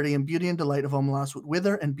prosperity and beauty and delight of Omelas would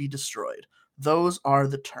wither and be destroyed. Those are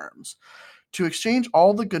the terms. To exchange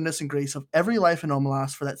all the goodness and grace of every life in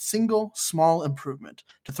Omelas for that single small improvement,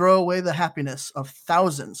 to throw away the happiness of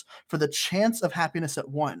thousands for the chance of happiness at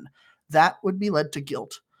one, that would be led to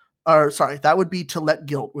guilt. That would be to let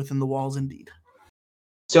guilt within the walls indeed.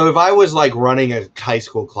 So if I was like running a high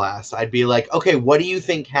school class, I'd be like, okay, what do you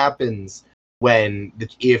think happens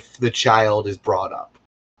if the child is brought up?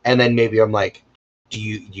 And then maybe I'm like, do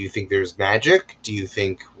you think there's magic? Do you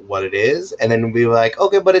think what it is? And then we'd be like,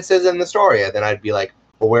 okay, but it says in the story. And then I'd be like,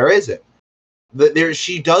 well, where is it?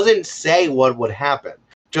 She doesn't say what would happen.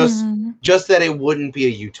 Just that it wouldn't be a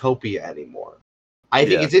utopia anymore. I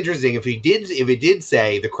think it's interesting if it did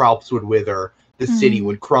say the crops would wither, the city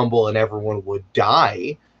would crumble, and everyone would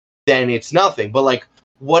die, then it's nothing. But like,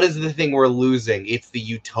 what is the thing we're losing? It's the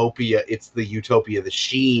utopia. It's the utopia, the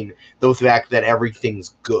sheen, the fact that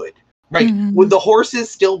everything's good. Right? Mm-hmm. Would the horses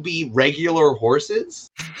still be regular horses?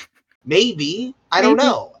 Maybe. I don't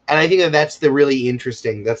know. And I think that's the really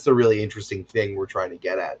interesting thing we're trying to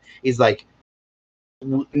get at. Is like,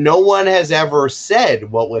 no one has ever said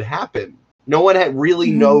what would happen. No one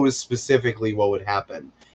really knows specifically what would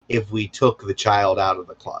happen if we took the child out of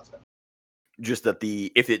the closet. Just that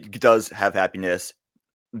if it does have happiness,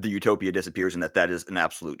 the utopia disappears, and that is an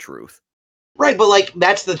absolute truth. Right, but like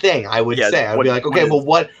that's the thing. I would say I'd be like, okay, well,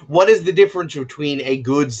 what is the difference between a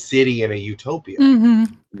good city and a utopia? Mm-hmm.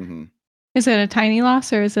 Mm-hmm. Is it a tiny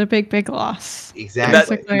loss or is it a big loss?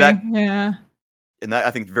 Exactly. Yeah. And that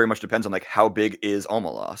I think very much depends on like how big is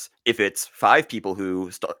Omelas. If it's 5 people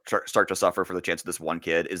who start to suffer for the chance of this one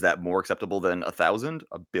kid, is that more acceptable than 1,000,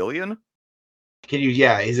 1 billion?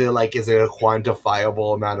 Is it a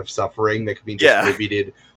quantifiable amount of suffering that could be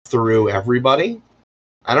distributed through everybody?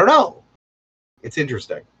 I don't know. It's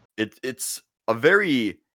interesting. It's a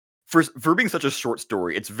very for being such a short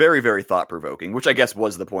story. It's very, very thought provoking, which I guess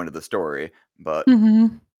was the point of the story. But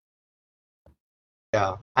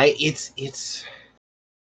yeah, it's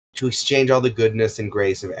to exchange all the goodness and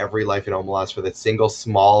grace of every life in Omelas for that single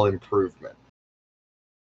small improvement.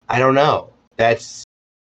 I don't know. That's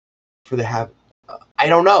for the habit. I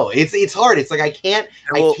don't know. It's hard. It's like I can't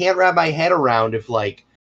wrap my head around if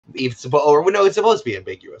it's supposed to be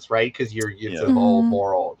ambiguous, right? Because it's a whole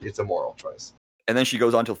moral. It's a moral choice. And then she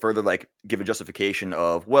goes on to further give a justification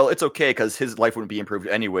of, well, it's okay because his life wouldn't be improved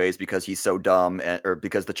anyways because he's so dumb, or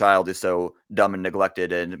because the child is so dumb and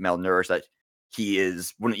neglected and malnourished that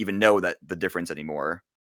wouldn't even know that the difference anymore.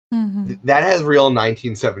 Mm-hmm. That has real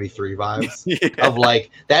 1973 vibes of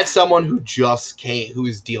that's someone who just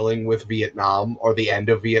who's dealing with Vietnam or the end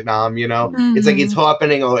of Vietnam. You know, it's like it's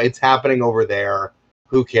happening over there.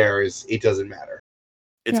 Who cares? It doesn't matter.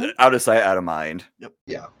 It's out of sight, out of mind. Yep.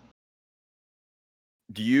 Yeah.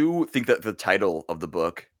 Do you think that the title of the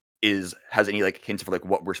book has any hints for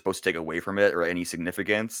what we're supposed to take away from it or any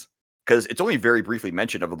significance? Because it's only very briefly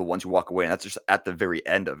mentioned of the ones who walk away, and that's just at the very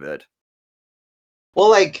end of it.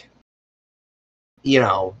 Well, it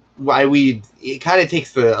kind of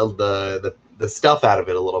takes the stuff out of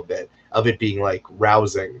it a little bit of it being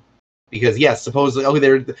rousing, because yes, supposedly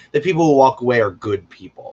the people who walk away are good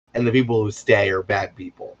people, and the people who stay are bad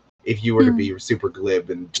people. If you were to be super glib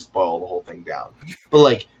and just boil the whole thing down,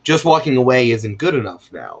 but just walking away isn't good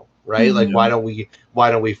enough now, right? Mm-hmm. Why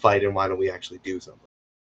don't we fight, and why don't we actually do something?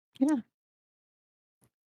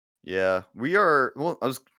 Yeah, we are. Well,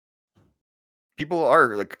 people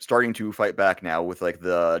are starting to fight back now with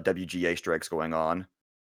the WGA strikes going on.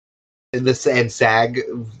 And SAG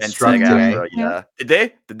And struck today. Yeah.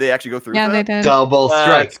 Did they actually go through? Yeah, that? they did. Double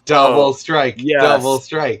strike. Yes. Double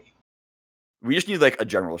strike. We just need a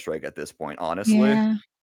general strike at this point, honestly. Yeah.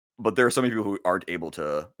 But there are so many people who aren't able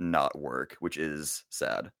to not work, which is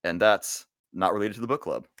sad, and that's not related to the book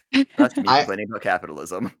club. That's me complaining about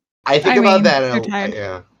capitalism. I think about that.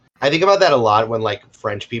 I think about that a lot when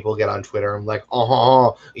French people get on Twitter. I'm like,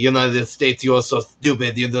 United States, you're so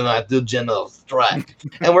stupid. You do not do general strike.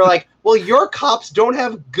 And we're like, well, your cops don't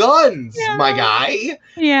have guns, my guy.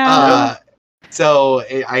 Yeah. So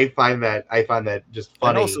I find that just funny.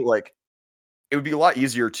 And also, it would be a lot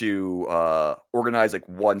easier to organize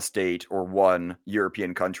one state or one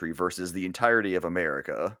European country versus the entirety of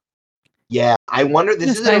America. Yeah, I wonder.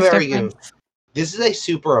 This is difference. This is a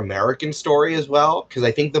super American story as well, because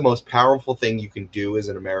I think the most powerful thing you can do as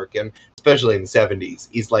an American, especially in the 70s,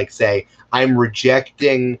 is say, I'm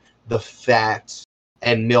rejecting the fat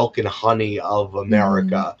and milk and honey of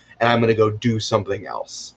America, and I'm going to go do something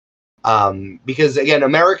else. Because again,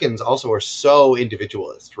 Americans also are so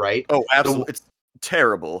individualist, right? Oh, absolutely. It's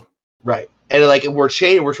terrible. Right. And we're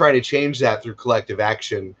trying to change that through collective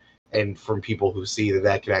action and from people who see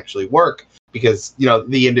that can actually work. Because,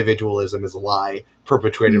 the individualism is a lie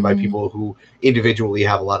perpetrated by people who individually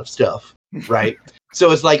have a lot of stuff, right?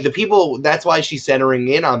 So it's the people, that's why she's centering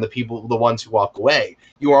in on the ones who walk away.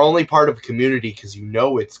 You are only part of a community because you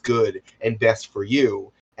know it's good and best for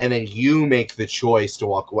you, and then you make the choice to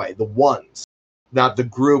walk away. The ones, not the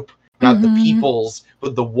group, not the peoples,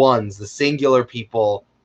 but the ones, the singular people,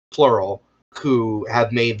 plural, who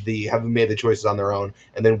have made the choices on their own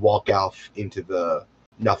and then walk off into the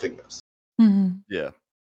nothingness. Yeah.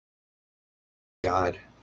 God.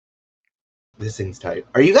 This thing's tight.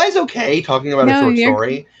 Are you guys okay talking about a short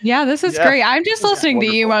story? Yeah, this is great. I'm just listening to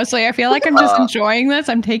you mostly. I feel like I'm just enjoying this.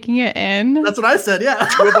 I'm taking it in. That's what I said, yeah.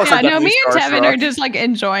 No, me and Tevin are just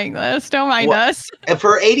enjoying this. Don't mind us. And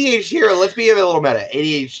for ADHD here, let's be a little meta.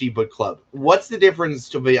 ADHD book club. What's the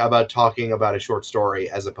difference about talking about a short story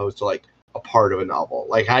as opposed to a part of a novel?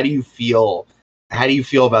 How do you feel? How do you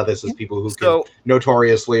feel about this as people who can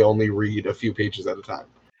notoriously only read a few pages at a time?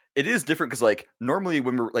 It is different because normally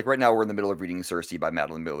when we're right now we're in the middle of reading Circe by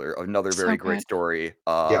Madeline Miller, another very great story.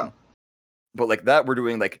 But that we're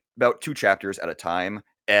doing about 2 chapters at a time,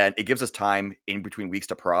 and it gives us time in between weeks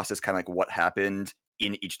to process kind of what happened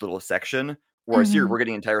in each little section. Whereas here we're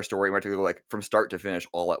getting an entire story, and we have to go from start to finish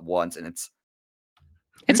all at once, and it's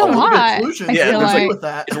a lot. Yeah, with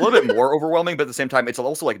that. It's a little bit more overwhelming, but at the same time, it's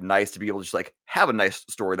also nice to be able to just have a nice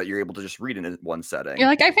story that you're able to just read in one setting. You're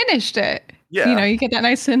I finished it. Yeah, you get that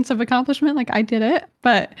nice sense of accomplishment, I did it.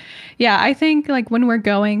 But yeah, I think when we're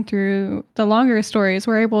going through the longer stories,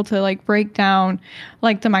 we're able to break down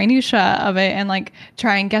the minutia of it and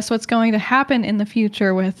try and guess what's going to happen in the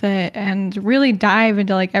future with it, and really dive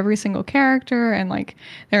into every single character and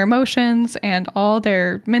their emotions and all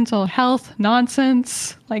their mental health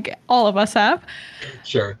nonsense. All of us have.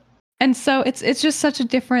 Sure. And so it's just such a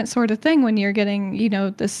different sort of thing when you're getting,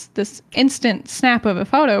 this instant snap of a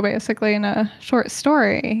photo basically in a short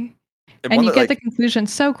story. And you get the conclusion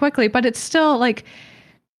so quickly, but it's still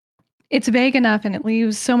it's vague enough and it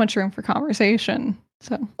leaves so much room for conversation.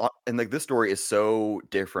 So, And like this story is so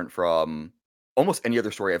different from almost any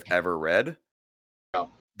other story I've ever read. Yeah.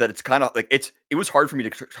 That it's kind of like it was hard for me to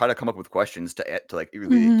try to come up with questions to like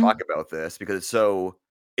really talk about this because it's so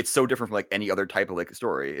different from like any other type of like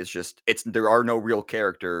story. It's just there are no real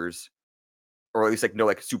characters, or at least like no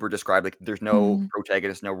like super described, like there's no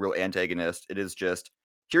protagonist, no real antagonist. It is just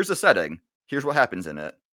here's the setting, here's what happens in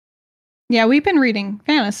it. Yeah, we've been reading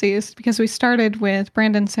fantasies because we started with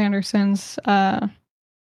Brandon Sanderson's The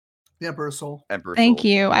Emperor's Soul. Thank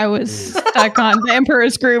you. I was stuck on the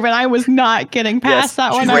Emperor's Groove, and I was not getting past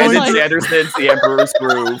that one. Brandon Sanderson's The Emperor's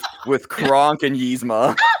Groove with Kronk and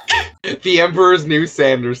Yzma. The Emperor's New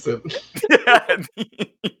Sanderson.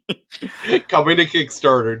 Coming to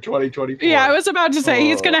Kickstarter 2024. Yeah, I was about to say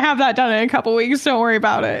he's going to have that done in a couple weeks. Don't worry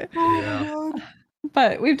about it. Oh, yeah.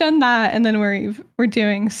 But we've done that, and then we're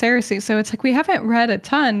doing Cersei. So it's like we haven't read a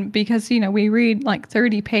ton because, we read like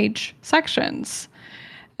 30-page sections.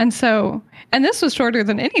 And this was shorter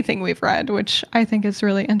than anything we've read, which I think is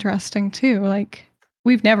really interesting too. Like,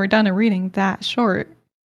 we've never done a reading that short.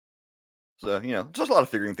 So, just a lot of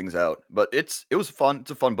figuring things out. But it was fun.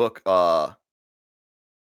 It's a fun book.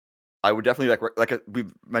 I would definitely like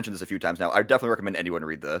we've mentioned this a few times now. I definitely recommend anyone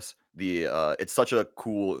read this. It's such a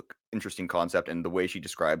cool, interesting concept, and the way she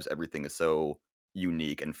describes everything is so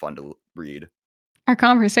unique and fun to read. Our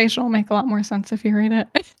conversation will make a lot more sense if you read it.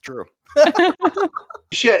 True.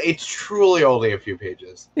 Shit, it's truly only a few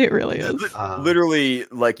pages. It really is. Literally,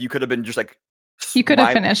 like you could have been just like you could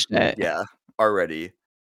have finished it. Yeah, already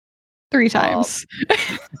 3 times.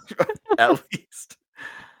 At least.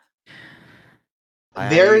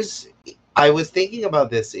 I was thinking about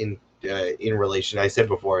this in relation. I said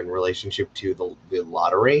before in relationship to the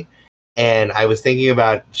lottery, and I was thinking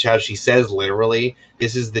about how she says literally,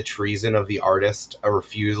 "This is the treason of the artist, a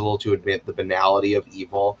refusal to admit the banality of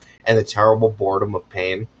evil and the terrible boredom of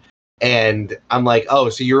pain." And I'm like, oh,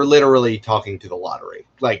 so you're literally talking to the lottery.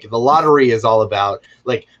 Like, the lottery is all about,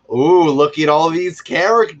 like, ooh, look at all these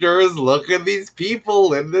characters. Look at these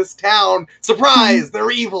people in this town. Surprise, they're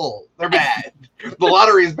evil. They're bad. The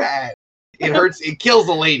lottery is bad. It hurts. It kills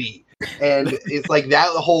a lady. And it's like that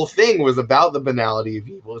whole thing was about the banality of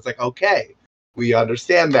evil. It's like, okay, we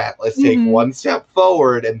understand that. Let's take one step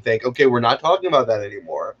forward and think, okay, we're not talking about that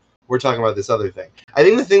anymore. We're talking about this other thing. I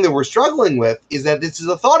think the thing that we're struggling with is that this is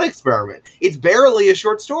a thought experiment. It's barely a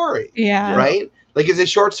short story. Yeah. Right? Like, it's a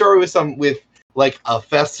short story with like a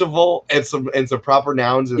festival and some proper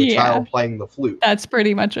nouns and a child playing the flute. That's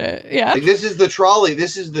pretty much it. Yeah. Like, this is the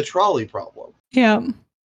trolley problem. Yeah.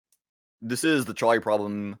 This is the trolley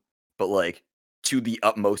problem, but like to the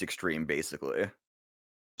utmost extreme, basically.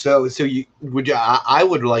 So I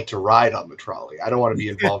would like to ride on the trolley. I don't want to be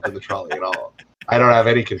involved in the trolley at all. I don't have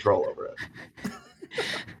any control over it.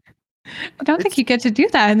 I don't think you get to do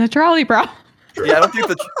that in the trolley, bro. Yeah, I don't think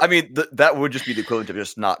that would just be the equivalent of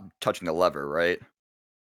just not touching the lever, right?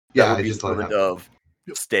 Yeah, that would be the equivalent of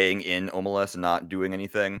staying in Omelas and not doing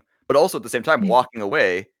anything. But also at the same time, walking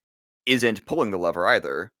away isn't pulling the lever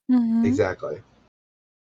either. Mm-hmm. Exactly.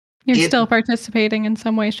 You're still participating in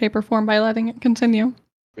some way, shape, or form by letting it continue.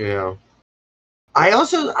 Yeah. I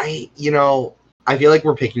feel like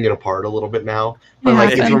we're picking it apart a little bit now.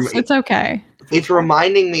 But it's okay. It's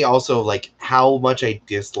reminding me also of like how much I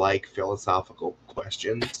dislike philosophical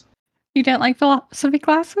questions. You didn't like philosophy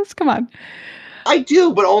classes? Come on. I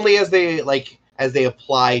do, but only as they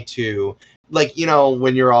apply to, like,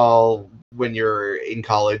 when you're in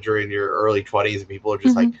college or in your early 20s and people are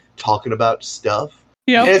just like talking about stuff.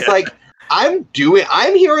 Yeah. And it's like, I'm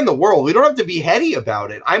here in the world. We don't have to be heady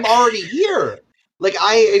about it. I'm already here. Like,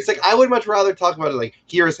 I would much rather talk about it like,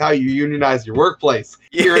 here's how you unionize your workplace.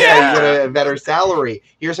 Here's how you get a better salary.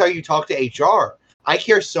 Here's how you talk to HR. I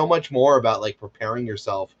care so much more about like preparing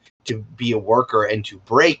yourself to be a worker and to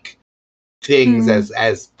break things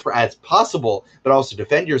as possible, but also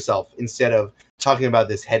defend yourself instead of talking about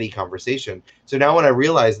this heady conversation. So now when I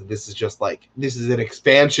realize that this is an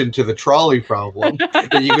expansion to the trolley problem, that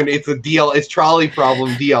it's trolley problem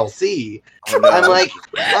DLC. Oh, no. I'm like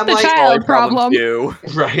child problem.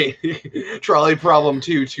 Right. Trolley problem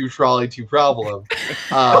 2 trolley 2 problem.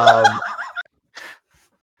 I'm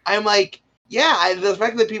like, the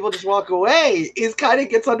fact that people just walk away is kind of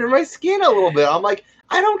gets under my skin a little bit. I'm like,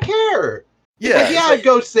 I don't care. Yeah.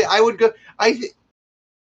 I would go.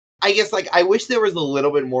 I guess, like, I wish there was a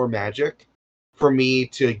little bit more magic for me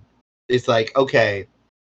to. It's like, okay,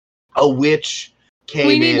 a witch came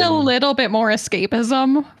We need in. a little bit more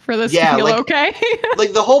escapism for this Yeah, to feel like- okay.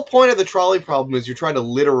 Like, the whole point of the trolley problem is you're trying to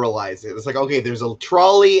literalize it. It's like, okay, there's a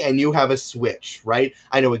trolley and you have a switch, right?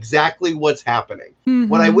 I know exactly what's happening.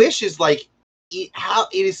 What I Mhm. wish is, like, it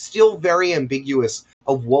is still very ambiguous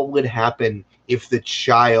of what would happen if the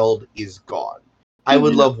child is gone. I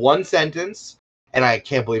would Mhm. love one sentence, and I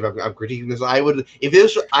can't believe I'm critiquing this. I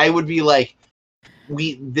would be like,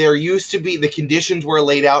 there used to be, the conditions were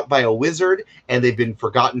laid out by a wizard, and they've been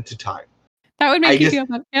forgotten to time. That would make you feel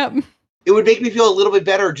better. Yep. It would make me feel a little bit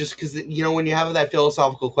better, just because, you know, when you have that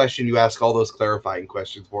philosophical question, you ask all those clarifying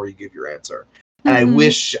questions before you give your answer. And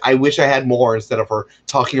Mhm. I wish I had more instead of her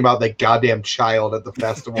talking about that goddamn child at the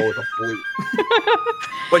festival with a flute.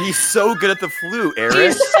 But he's so good at the flute, Eric.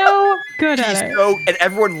 He's so good at it. And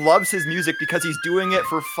everyone loves his music because he's doing it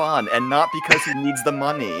for fun and not because he needs the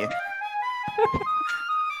money.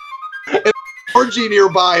 Orgy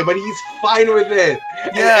nearby, but he's fine with it.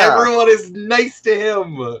 And Yeah. everyone is nice to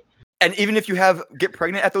him. And even if you get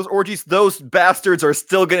pregnant at those orgies, those bastards are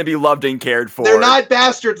still going to be loved and cared for. They're not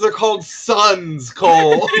bastards, they're called sons,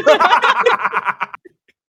 Cole.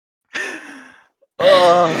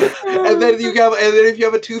 And then if you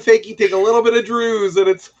have a toothache, you take a little bit of Drew's and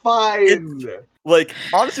it's fine. Like,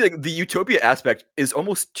 honestly, like, the Utopia aspect is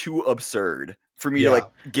almost too absurd for me to, like,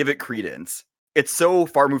 give it credence. It's so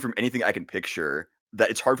far removed from anything I can picture that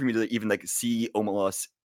it's hard for me to even, like, see Omelas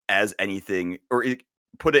as anything or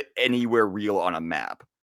put it anywhere real on a map.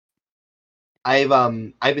 I've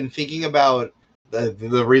been thinking about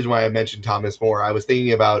the reason why I mentioned Thomas More. I was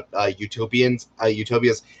thinking about utopias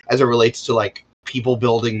as it relates to, like, people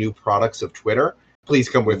building new products of Twitter. Please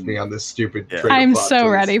come with me on this stupid train of I'm thought, so please.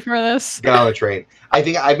 ready for this. Get on the train. I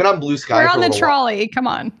think I've been on Blue Sky. We're for on a the little trolley. Come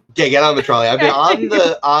on. While. Yeah, get on the trolley. I've been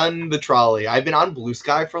on the trolley. I've been on Blue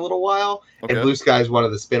Sky for a little while, Okay. and Blue Sky is one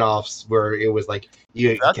of the spin-offs where it was like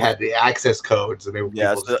you had the access codes and people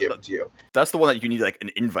just give it to you. That's the one that you need, like,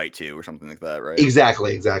 an invite to or something like that, right?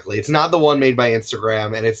 Exactly. It's not the one made by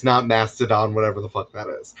Instagram, and it's not Mastodon, whatever the fuck that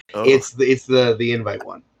is. Oh. It's the invite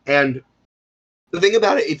one. And the thing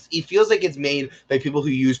about it, it feels like it's made by people who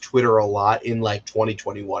use Twitter a lot in, like,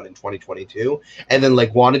 2021 and 2022, and then,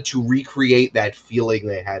 like, wanted to recreate that feeling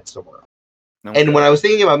they had somewhere else. Okay. And when I was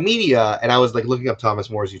thinking about media, and I was, like, looking up Thomas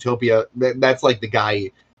More's Utopia, that's, like, the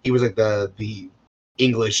guy, he was, like, the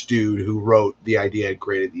English dude who wrote the idea and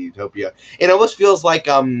created the Utopia. It almost feels like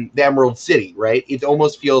the Emerald City, right? It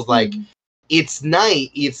almost feels like it's nice.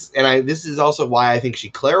 This is also why I think she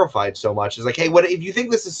clarified so much. Is like, hey, what if you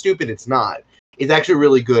think this is stupid? It's not. It's actually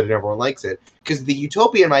really good and everyone likes it. Because the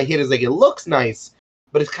Utopia in my head is like, it looks nice,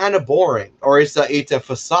 but it's kind of boring. Or it's a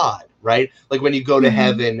facade, right? Like when you go to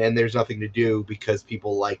heaven and there's nothing to do because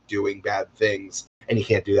people like doing bad things and you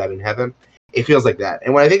can't do that in heaven. It feels like that.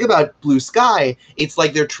 And when I think about Blue Sky, it's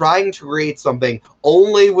like they're trying to create something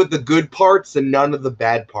only with the good parts and none of the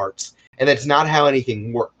bad parts. And that's not how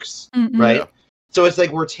anything works, right? Yeah. So it's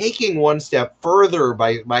like we're taking one step further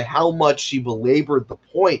by how much she belabored the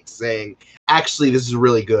point, saying, actually, this is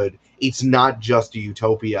really good. It's not just a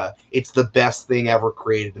utopia. It's the best thing ever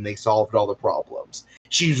created, and they solved all the problems.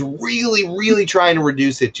 She's really, really trying to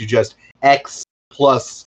reduce it to just X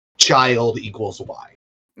plus child equals Y.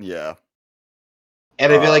 Yeah.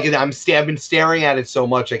 And I feel like I've been staring at it so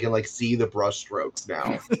much I can like see the brush strokes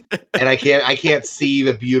now, and I can't see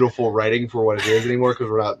the beautiful writing for what it is anymore because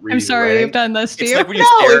we're not reading. I'm sorry the we've done this to It's you. like when you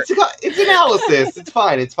No, stare. it's analysis. It's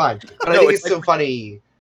fine. But I No, think it's it's so funny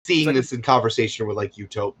seeing this in conversation with like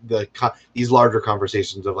these larger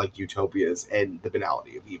conversations of like utopias and the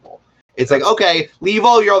banality of evil. It's like, okay, leave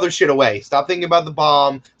all your other shit away. Stop thinking about the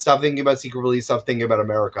bomb. Stop thinking about secret release. Stop thinking about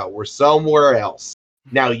America. We're somewhere else.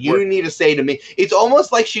 Now you need to say to me, it's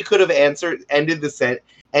almost like she could have ended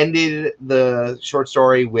the short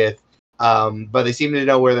story with, but they seem to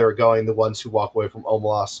know where they were going. The ones who walk away from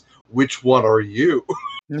Omelas, which one are you?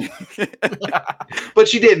 But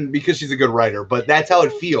she didn't because she's a good writer. But that's how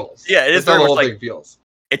it feels. Yeah, it is That's how very the much whole like thing feels.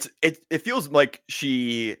 it feels like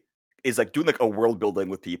she is like doing like a world building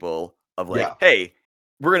with people of like, Yeah. hey,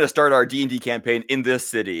 we're gonna start our D&D campaign in this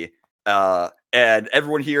city, and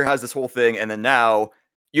everyone here has this whole thing, and then now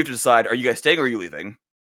you have to decide: are you guys staying or are you leaving?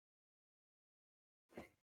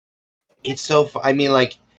 It's so. I mean,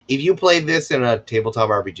 like if you played this in a tabletop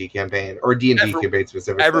RPG campaign or D&D campaign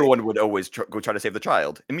specifically, Everyone would always go try to save the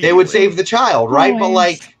child. they would save the child, right? But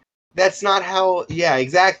Always. like, that's not how. Yeah,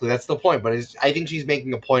 exactly. That's the point. But I think she's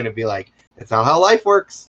making a point of be like, that's not how life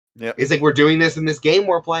works. Yep. It's like we're doing this in this game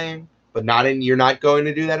we're playing, but not in. You're not going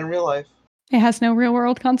to do that in real life, It has no real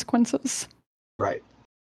world consequences. right?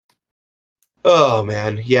 Oh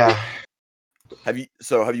man, yeah. Have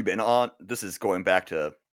you been on? This is going back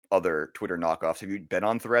to other Twitter knockoffs. Have you been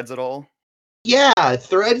on Threads at all? Yeah,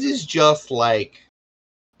 Threads is just like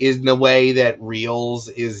is the way that Reels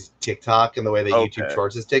is TikTok and the way that YouTube Okay.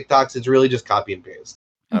 Shorts is TikToks. It's really just copy and paste.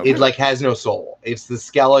 Okay. It like has no soul. It's the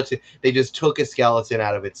skeleton. They just took a skeleton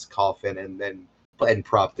out of its coffin and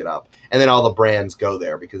propped it up, and then all the brands go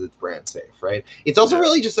there because it's brand safe, right? It's also Yeah.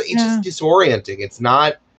 really just just disorienting. It's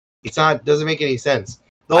not doesn't make any sense.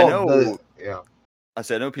 I know. Yeah. I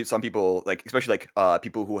said I know some people like, especially like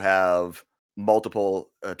people who have multiple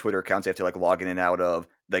Twitter accounts. They have to like log in and out of.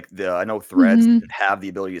 Like I know Threads Mhm. have the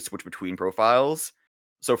ability to switch between profiles.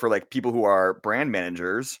 So for like people who are brand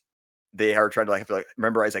managers, they are trying to have to like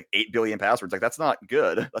memorize like 8 billion passwords. Like that's not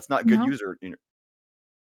good. That's not good No. user.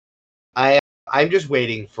 I'm just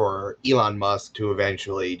waiting for Elon Musk to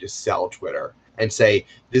eventually just sell Twitter and say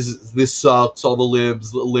this sucks. All the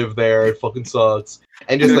libs live there. It fucking sucks.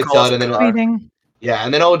 And just Gonna like call us done, and then Tweeting.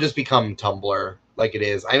 and then it'll just become Tumblr like it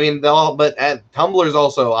is. I mean, Tumblr is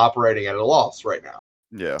also operating at a loss right now.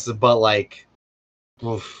 Yeah. So, but like,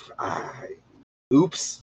 oops.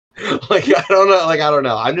 Like I don't know. Like I don't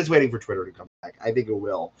know. I'm just waiting for Twitter to come back. I think it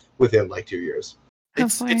will within like 2 years.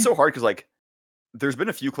 Hopefully. It's so hard because like there's been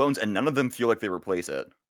a few clones and none of them feel like they replace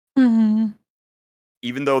it, Mhm.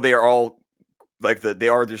 even though they are all like they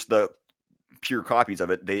are just the pure copies of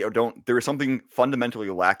it. They don't. There is something fundamentally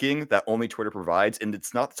lacking that only Twitter provides, and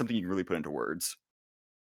it's not something you can really put into words.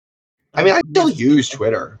 I mean, I still use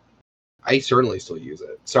Twitter. I certainly still use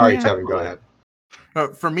it. Sorry, Yeah. Tevin, go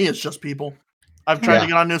ahead. For me, it's just people. I've tried to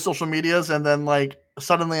get on new social medias, and then like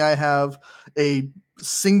suddenly I have a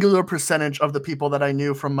singular percentage of the people that I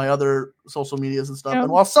knew from my other social medias and stuff. Yep.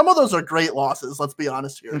 And while some of those are great losses, let's be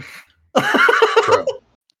honest here. True.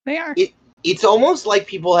 They are. It's almost like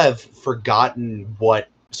people have forgotten what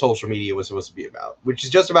social media was supposed to be about, which is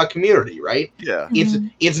just about community, right? Yeah.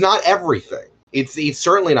 Mhm. It's not everything. It's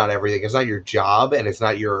certainly not everything. It's not your job, and it's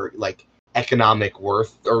not your like economic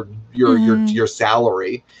worth or your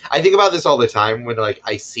salary. I think about this all the time when like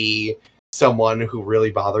I see someone who really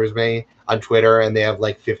bothers me on Twitter and they have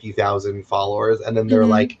like 50,000 followers, and then they're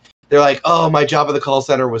like, oh, my job at the call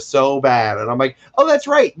center was so bad, and I'm like, oh, that's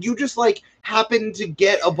right, you just like happen to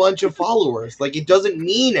get a bunch of followers. Like it doesn't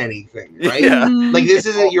mean anything, right? Yeah. Mhm. Like this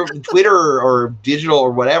isn't your Twitter or digital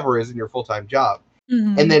or whatever isn't your full-time job.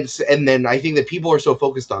 Mhm. And then I think that people are so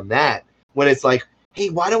focused on that when it's like, hey,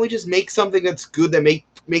 why don't we just make something that's good that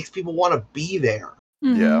makes people want to be there,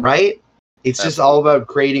 Yeah. Mhm. right? It's just all about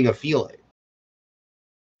creating a feeling.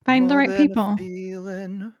 Find the More right than a people.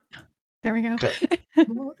 feeling. There we go.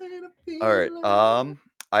 All right.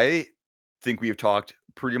 I think we've talked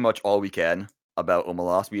pretty much all we can about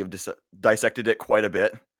Omelas. We have dissected it quite a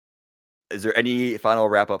bit. Is there any final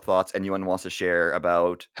wrap-up thoughts anyone wants to share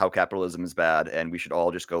about how capitalism is bad and we should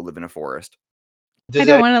all just go live in a forest? I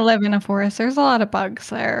don't want to live in a forest. There's a lot of bugs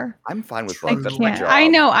there. I'm fine with I bugs. That's my can't.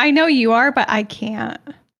 job. I know you are, but I can't.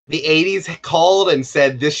 The 80s called and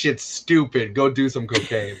said, this shit's stupid. Go do some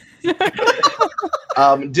cocaine.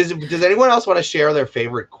 Does anyone else want to share their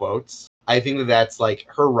favorite quotes? I think that's like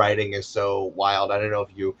her writing is so wild. I don't know if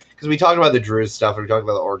you, because we talked about the Druze stuff and we talked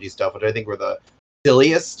about the orgy stuff, which I think were the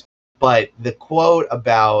silliest. But the quote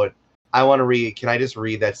about, I want to read. Can I just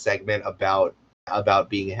read that segment about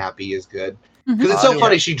being happy is good? Because it's so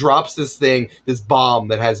funny. She drops this bomb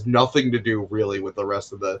that has nothing to do really with the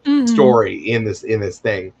rest of the story in this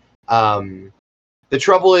thing. The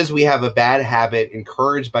trouble is we have a bad habit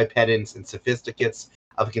encouraged by pedants and sophisticates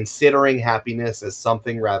of considering happiness as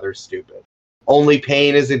something rather stupid. Only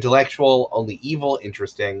pain is intellectual, only evil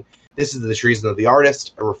interesting. This is the treason of the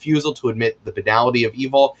artist, a refusal to admit the banality of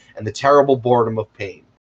evil and the terrible boredom of pain.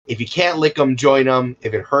 If you can't lick 'em, join 'em.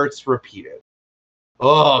 If it hurts, repeat it.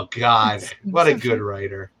 Oh, God. What a good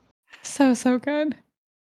writer. So good.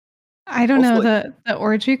 I don't know. The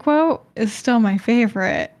orgy quote is still my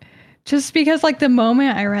favorite. Just because, like, the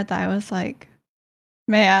moment I read that, I was like,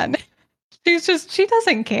 man, she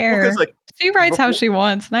doesn't care. Well, like, she writes how she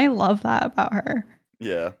wants, and I love that about her.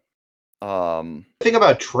 Yeah. The thing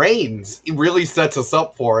about trains, it really sets us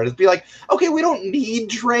up for it. It'd be like, okay, we don't need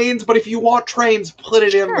trains, but if you want trains, put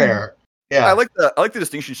it in there. Yeah. I like the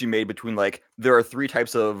distinction she made between like there are three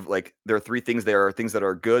types of like there are three things. There are things that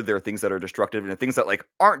are good, there are things that are destructive, and things that like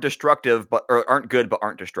aren't destructive but or aren't good but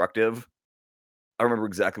aren't destructive. I don't remember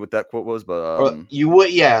exactly what that quote was, but you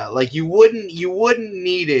wouldn't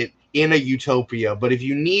need it in a utopia, but if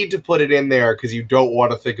you need to put it in there because you don't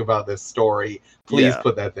want to think about this story, please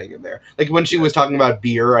put that thing in there. Like when she was talking about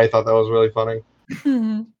beer, I thought that was really funny.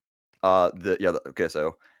 Okay,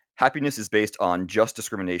 so Happiness is based on just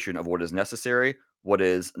discrimination of what is necessary, what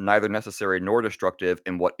is neither necessary nor destructive,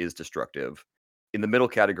 and what is destructive. In the middle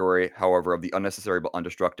category, however, of the unnecessary but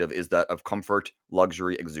undestructive is that of comfort,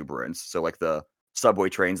 luxury, exuberance. So like the subway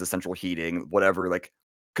trains, the central heating, whatever, like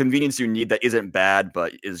convenience you need that isn't bad,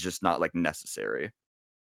 but is just not like necessary.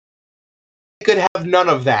 I could have none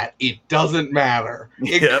of that. It doesn't matter.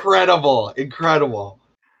 Yep. Incredible.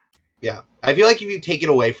 Yeah. I feel like if you take it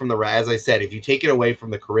away from as I said, if you take it away from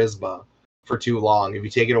the charisma for too long, if you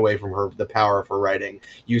take it away from the power of her writing,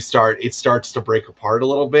 it starts to break apart a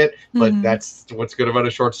little bit. But that's what's good about a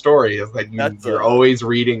short story, is that you're always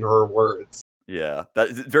reading her words. Yeah, that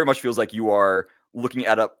very much feels like you are looking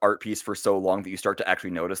at an art piece for so long that you start to actually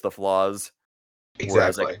notice the flaws. Exactly.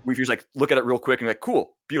 Whereas, like, if you just like look at it real quick and you're like,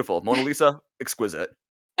 cool, beautiful, Mona Lisa, exquisite.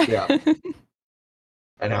 Yeah.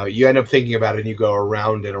 I know, you end up thinking about it and you go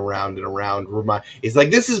around and around and around. It's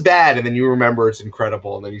like, this is bad, and then you remember it's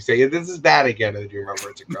incredible, and then you say, this is bad again, and then you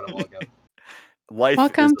remember it's incredible again.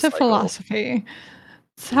 Welcome to philosophy.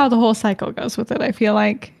 It's how the whole cycle goes with it, I feel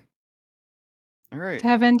like. All right.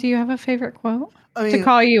 Tevin, do you have a favorite quote to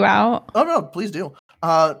call you out? Oh, no, please do.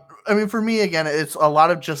 I mean, for me, again, it's a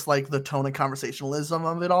lot of just like the tone and conversationalism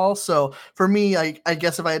of it all. So for me, I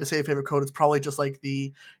guess if I had to say a favorite quote, it's probably just like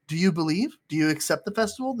do you believe? Do you accept the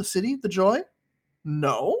festival, the city, the joy?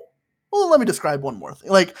 No. Well, let me describe one more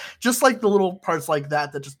thing. Like, just like the little parts like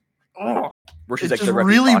that just, where she's, it like,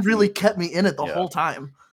 just really kept me in it the whole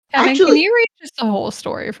time. Kevin, can you read just the whole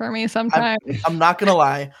story for me sometime? I'm not going to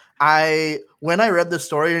lie. When I read this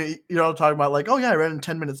story, I'm talking about like, oh yeah, I read it in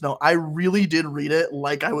 10 minutes. No, I really did read it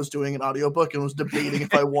like I was doing an audiobook and was debating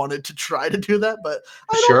if I wanted to try to do that, but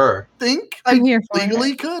I don't think I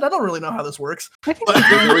legally could. I don't really know how this works. I think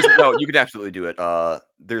no, you could absolutely do it.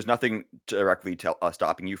 There's nothing directly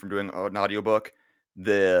stopping you from doing an audiobook.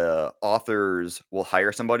 The authors will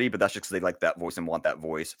hire somebody, but that's just because they like that voice and want that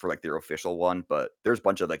voice for like their official one. But there's a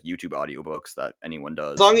bunch of like YouTube audiobooks that anyone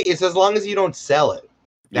does. As long as you don't sell it.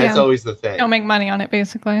 That's always the thing. Don't make money on it,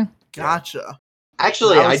 basically. Gotcha.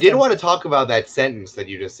 Actually, I did want to talk about that sentence that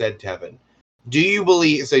you just said, Tevin. Do you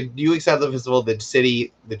accept the festival, the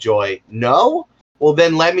city, the joy? No? Well,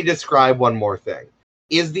 then let me describe one more thing.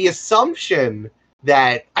 Is the assumption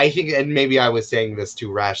that I think, and maybe I was saying this too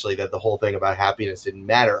rashly, that the whole thing about happiness didn't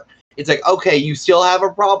matter. It's like, okay, you still have a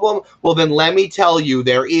problem? Well, then let me tell you,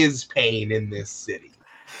 there is pain in this city.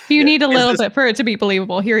 You need a little bit for it to be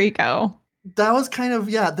believable. Here you go. That was kind of,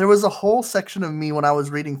 there was a whole section of me when I was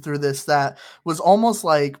reading through this that was almost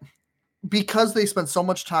like, because she spent so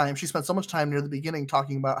much time near the beginning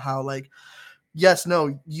talking about how, like, yes,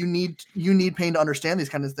 no, you need pain to understand these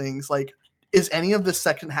kind of things. Like, is any of this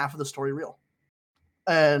second half of the story real?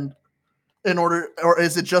 And or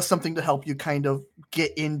is it just something to help you kind of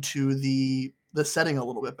get into the setting a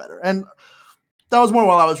little bit better? And that was more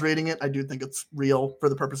while I was reading it. I do think it's real for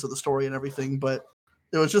the purpose of the story and everything, but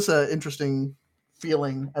it was just an interesting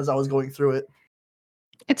feeling as I was going through it.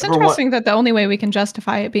 It's interesting that the only way we can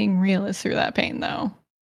justify it being real is through that pain, though.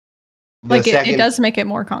 Like, it does make it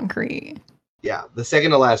more concrete. Yeah, the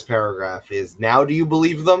second to last paragraph is, now do you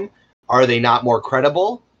believe them? Are they not more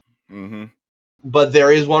credible? Mm-hmm. But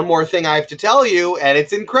there is one more thing I have to tell you, and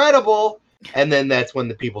it's incredible. And then that's when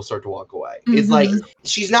the people start to walk away. Mm-hmm. It's like,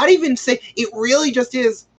 she's not even saying, it really just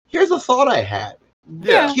is, here's a thought I had.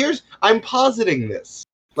 Yeah. I'm positing this.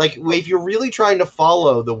 Like, if you're really trying to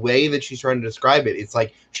follow the way that she's trying to describe it, it's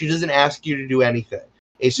like, she doesn't ask you to do anything.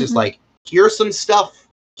 It's just like, here's some stuff.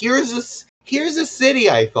 Here's a city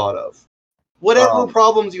I thought of. Whatever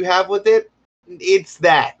problems you have with it, it's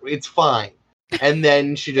fine. And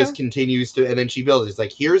then she just continues to, and then she builds it. It's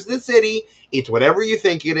like, here's the city. It's whatever you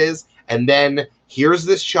think it is. And then here's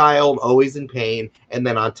this child always in pain. And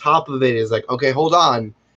then on top of it is like, okay, hold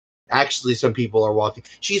on. Actually, some people are walking.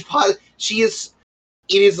 It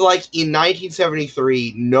is like in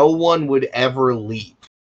 1973, no one would ever leave.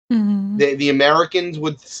 Mm-hmm. The Americans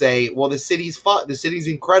would say, well, the city's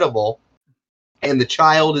incredible, and the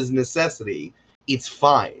child is a necessity. It's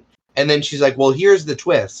fine. And then she's like, well, here's the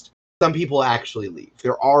twist. Some people actually leave.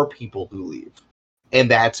 There are people who leave. And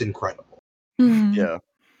that's incredible. Mm-hmm. Yeah.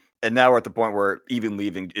 And now we're at the point where even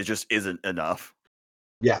leaving, it just isn't enough.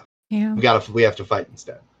 Yeah. Yeah. We have to fight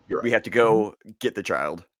instead. You're right. We have to go get the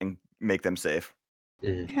child and make them safe.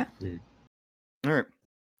 Mm-hmm. Yeah. Mm-hmm. All right.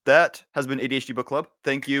 That has been ADHD Book Club.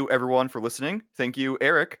 Thank you, everyone, for listening. Thank you,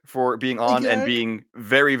 Eric, for being on and being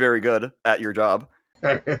very, very good at your job.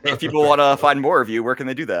 If people want to find more of you, where can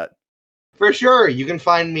they do that? For sure. You can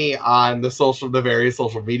find me on the various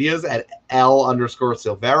social medias at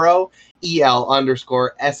L_Silvero, EL_SALVERO.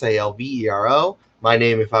 My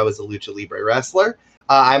name if I was a Lucha Libre wrestler.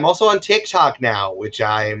 I'm also on TikTok now, which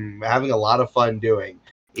I'm having a lot of fun doing.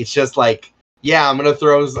 It's just like, yeah, I'm going to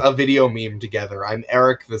throw a video meme together. I'm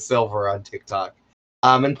Eric the Silver on TikTok.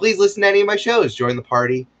 And please listen to any of my shows. Join the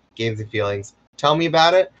party, Games and Feelings. Tell me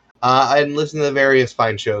about it. And listen to the various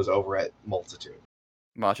fine shows over at Multitude.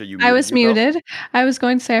 Masha, you I was yourself? muted. I was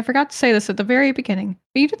going to say, I forgot to say this at the very beginning,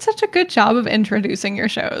 but you did such a good job of introducing your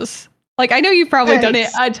shows. Like, I know you've probably done it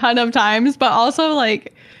Thanks. a ton of times, but also,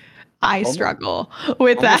 like, I Almost- struggle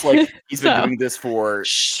with Almost that. like he's been So, doing this for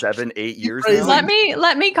Shh. 7-8 years praising- now.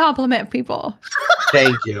 let me compliment people.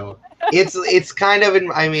 Thank you. It's kind of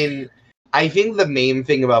I mean, I think the main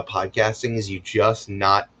thing about podcasting is you just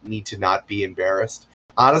need to not be embarrassed.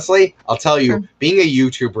 Honestly, I'll tell you, True. being a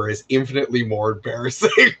YouTuber is infinitely more embarrassing.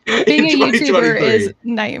 Being a in YouTuber 2023. is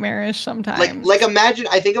nightmarish sometimes. like imagine.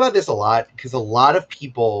 I think about this a lot because a lot of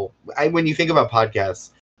people, when you think about podcasts,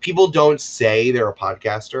 people don't say they're a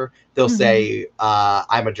podcaster. They'll Mhm. say,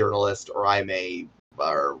 "I'm a journalist," or "I'm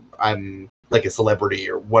like a celebrity,"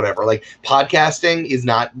 or whatever. Like podcasting is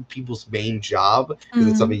not people's main job because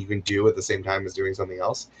it's Mhm. something you can do at the same time as doing something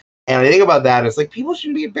else. And I think about that, it's like people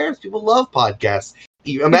shouldn't be embarrassed. People love podcasts.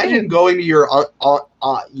 You imagine going to your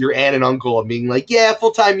aunt and uncle and being like, "Yeah,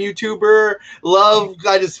 full-time YouTuber,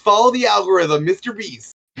 I just follow the algorithm, Mr.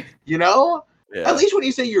 Beast." You know? Yeah. At least when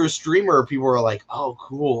you say you're a streamer, people are like, "Oh,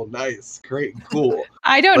 cool, nice, great, cool."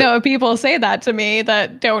 I don't But- know if people say that to me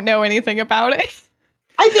that don't know anything about it.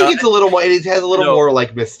 I think it's a little more. It has a little No. more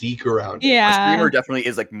like mystique around it. A Yeah. streamer definitely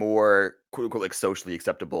is like more quote unquote like socially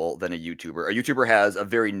acceptable than a YouTuber. A YouTuber has a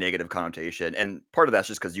very negative connotation, and part of that's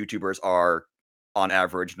just because YouTubers are, on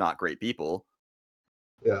average, not great people.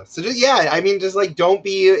 Yeah. So just like don't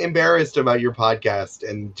be embarrassed about your podcast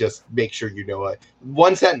and just make sure you know it.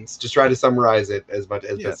 One sentence. Just try to summarize it as best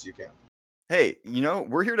as you can. Hey,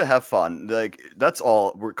 we're here to have fun. Like that's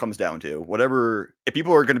all it comes down to. Whatever. If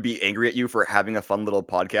people are going to be angry at you for having a fun little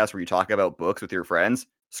podcast where you talk about books with your friends,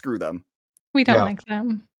 screw them. We don't Yeah. like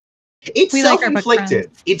them. It's We like our book self-inflicted.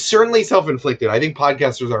 friends. It's certainly self-inflicted. I think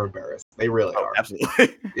podcasters are embarrassed. They really Oh, are.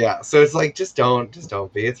 absolutely. Yeah. So it's like just don't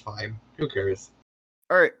be. It's fine. Who cares?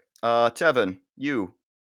 All right, Tevin, you.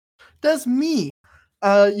 That's me.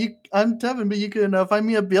 I'm Tevin, but you can find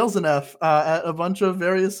me at Beelzebub at a bunch of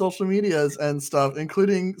various social medias and stuff,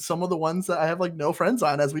 including some of the ones that I have like no friends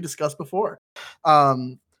on, as we discussed before.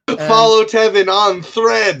 And Follow Tevin on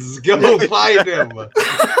Threads. Go find him.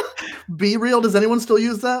 Be Real. Does anyone still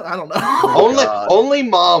use that? I don't know. Oh, God. only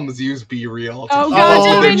moms use Be Real. To Oh, keep God, up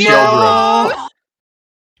with their Tevin, children. no!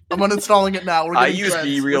 I'm uninstalling it now. We're I getting use threads.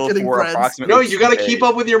 Be We're Real getting for threads. approximately. No, you got to 2 keep days.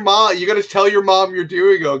 up with your mom. You got to tell your mom you're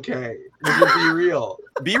doing okay. With your Be Real.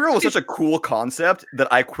 Be Real was such a cool concept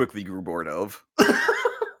that I quickly grew bored of.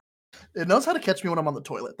 It knows how to catch me when I'm on the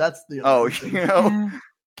toilet. That's the Oh, other thing. Yeah.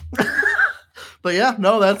 But yeah,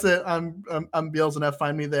 no, that's it. I'm Beelzebub.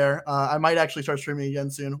 Find me there. I might actually start streaming again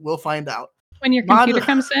soon. We'll find out When your Mod- computer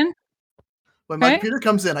comes in. when my Right? computer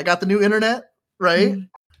comes in. I got the new internet, right? Mm.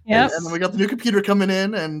 Yep. And then we got the new computer coming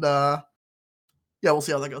in, and yeah, we'll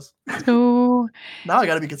see how that goes. So Now I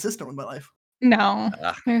got to be consistent with my life. no,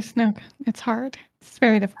 Ah. there's no. It's hard. It's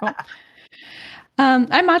very difficult. I'm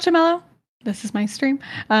Matcha Mellow. This is my stream.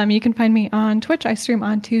 You can find me on Twitch. I stream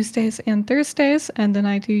on Tuesdays and Thursdays, and then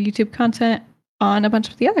I do YouTube content on a bunch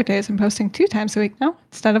of the other days. I'm posting 2 times a week now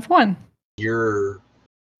instead of 1. You're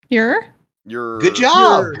You're good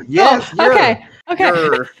job. You're- Yes. Oh, you're. okay. Okay.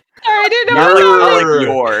 You're, Sorry, I didn't know. You're- What not was like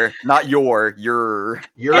your, not your, you're.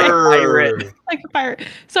 You're. pirate. like a pirate.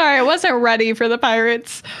 Sorry, I wasn't ready for the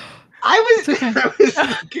pirates. I was. It's okay.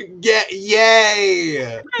 I was yeah.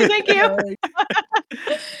 Yay. Thank you.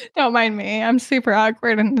 Don't mind me. I'm super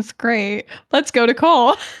awkward and it's great. Let's go to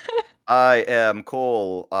Cole. I am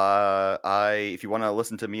Cole. If you want to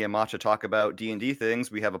listen to me and Matcha talk about D&D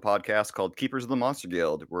things, we have a podcast called Keepers of the Monster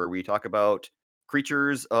Guild, where we talk about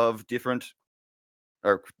creatures of different,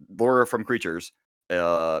 or lore from creatures.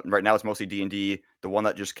 Right now it's mostly D&D. The one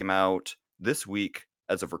that just came out this week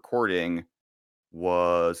as of recording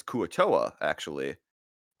was Kuatoa, actually.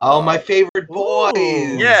 Oh, my favorite boys.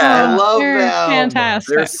 Ooh. Yeah. I love They're them.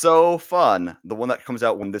 fantastic. They're so fun. The one that comes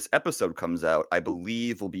out when this episode comes out, I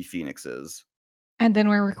believe, will be Phoenix's. And then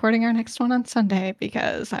we're recording our next one on Sunday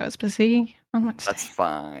because I was busy on Wednesday. That's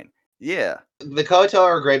fine. Yeah. The Koto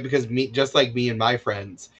are great because just like me and my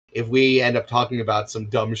friends, if we end up talking about some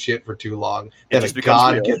dumb shit for too long, then just a becomes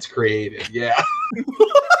god real. gets created. Yeah.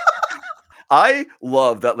 I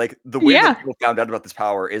love that, like, the way Yeah. that people found out about this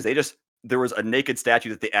power is there was a naked statue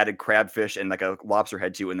that they added crabfish and like a lobster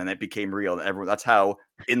head to, and then it became real. And that's how,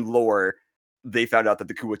 in lore, they found out that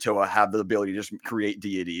the Kuatoa have the ability to just create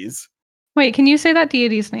deities. Wait, can you say that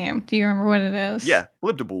deity's name? Do you remember what it is? Yeah,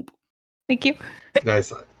 Blibdaboop. Thank you. Nice.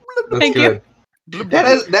 That's Thank you. good.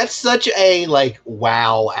 That's such a like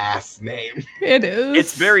wow ass name. It is.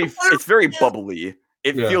 It's very bubbly.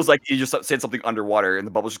 It Yeah. feels like you just said something underwater and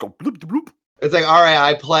the bubbles just go bloop bloop. It's like, all right,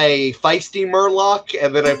 I play Feisty Murloc,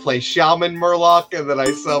 and then I play Shaman Murloc, and then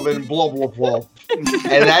I summon blah blah blah, and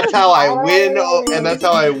that's how I win. And that's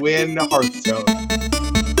how I win Hearthstone.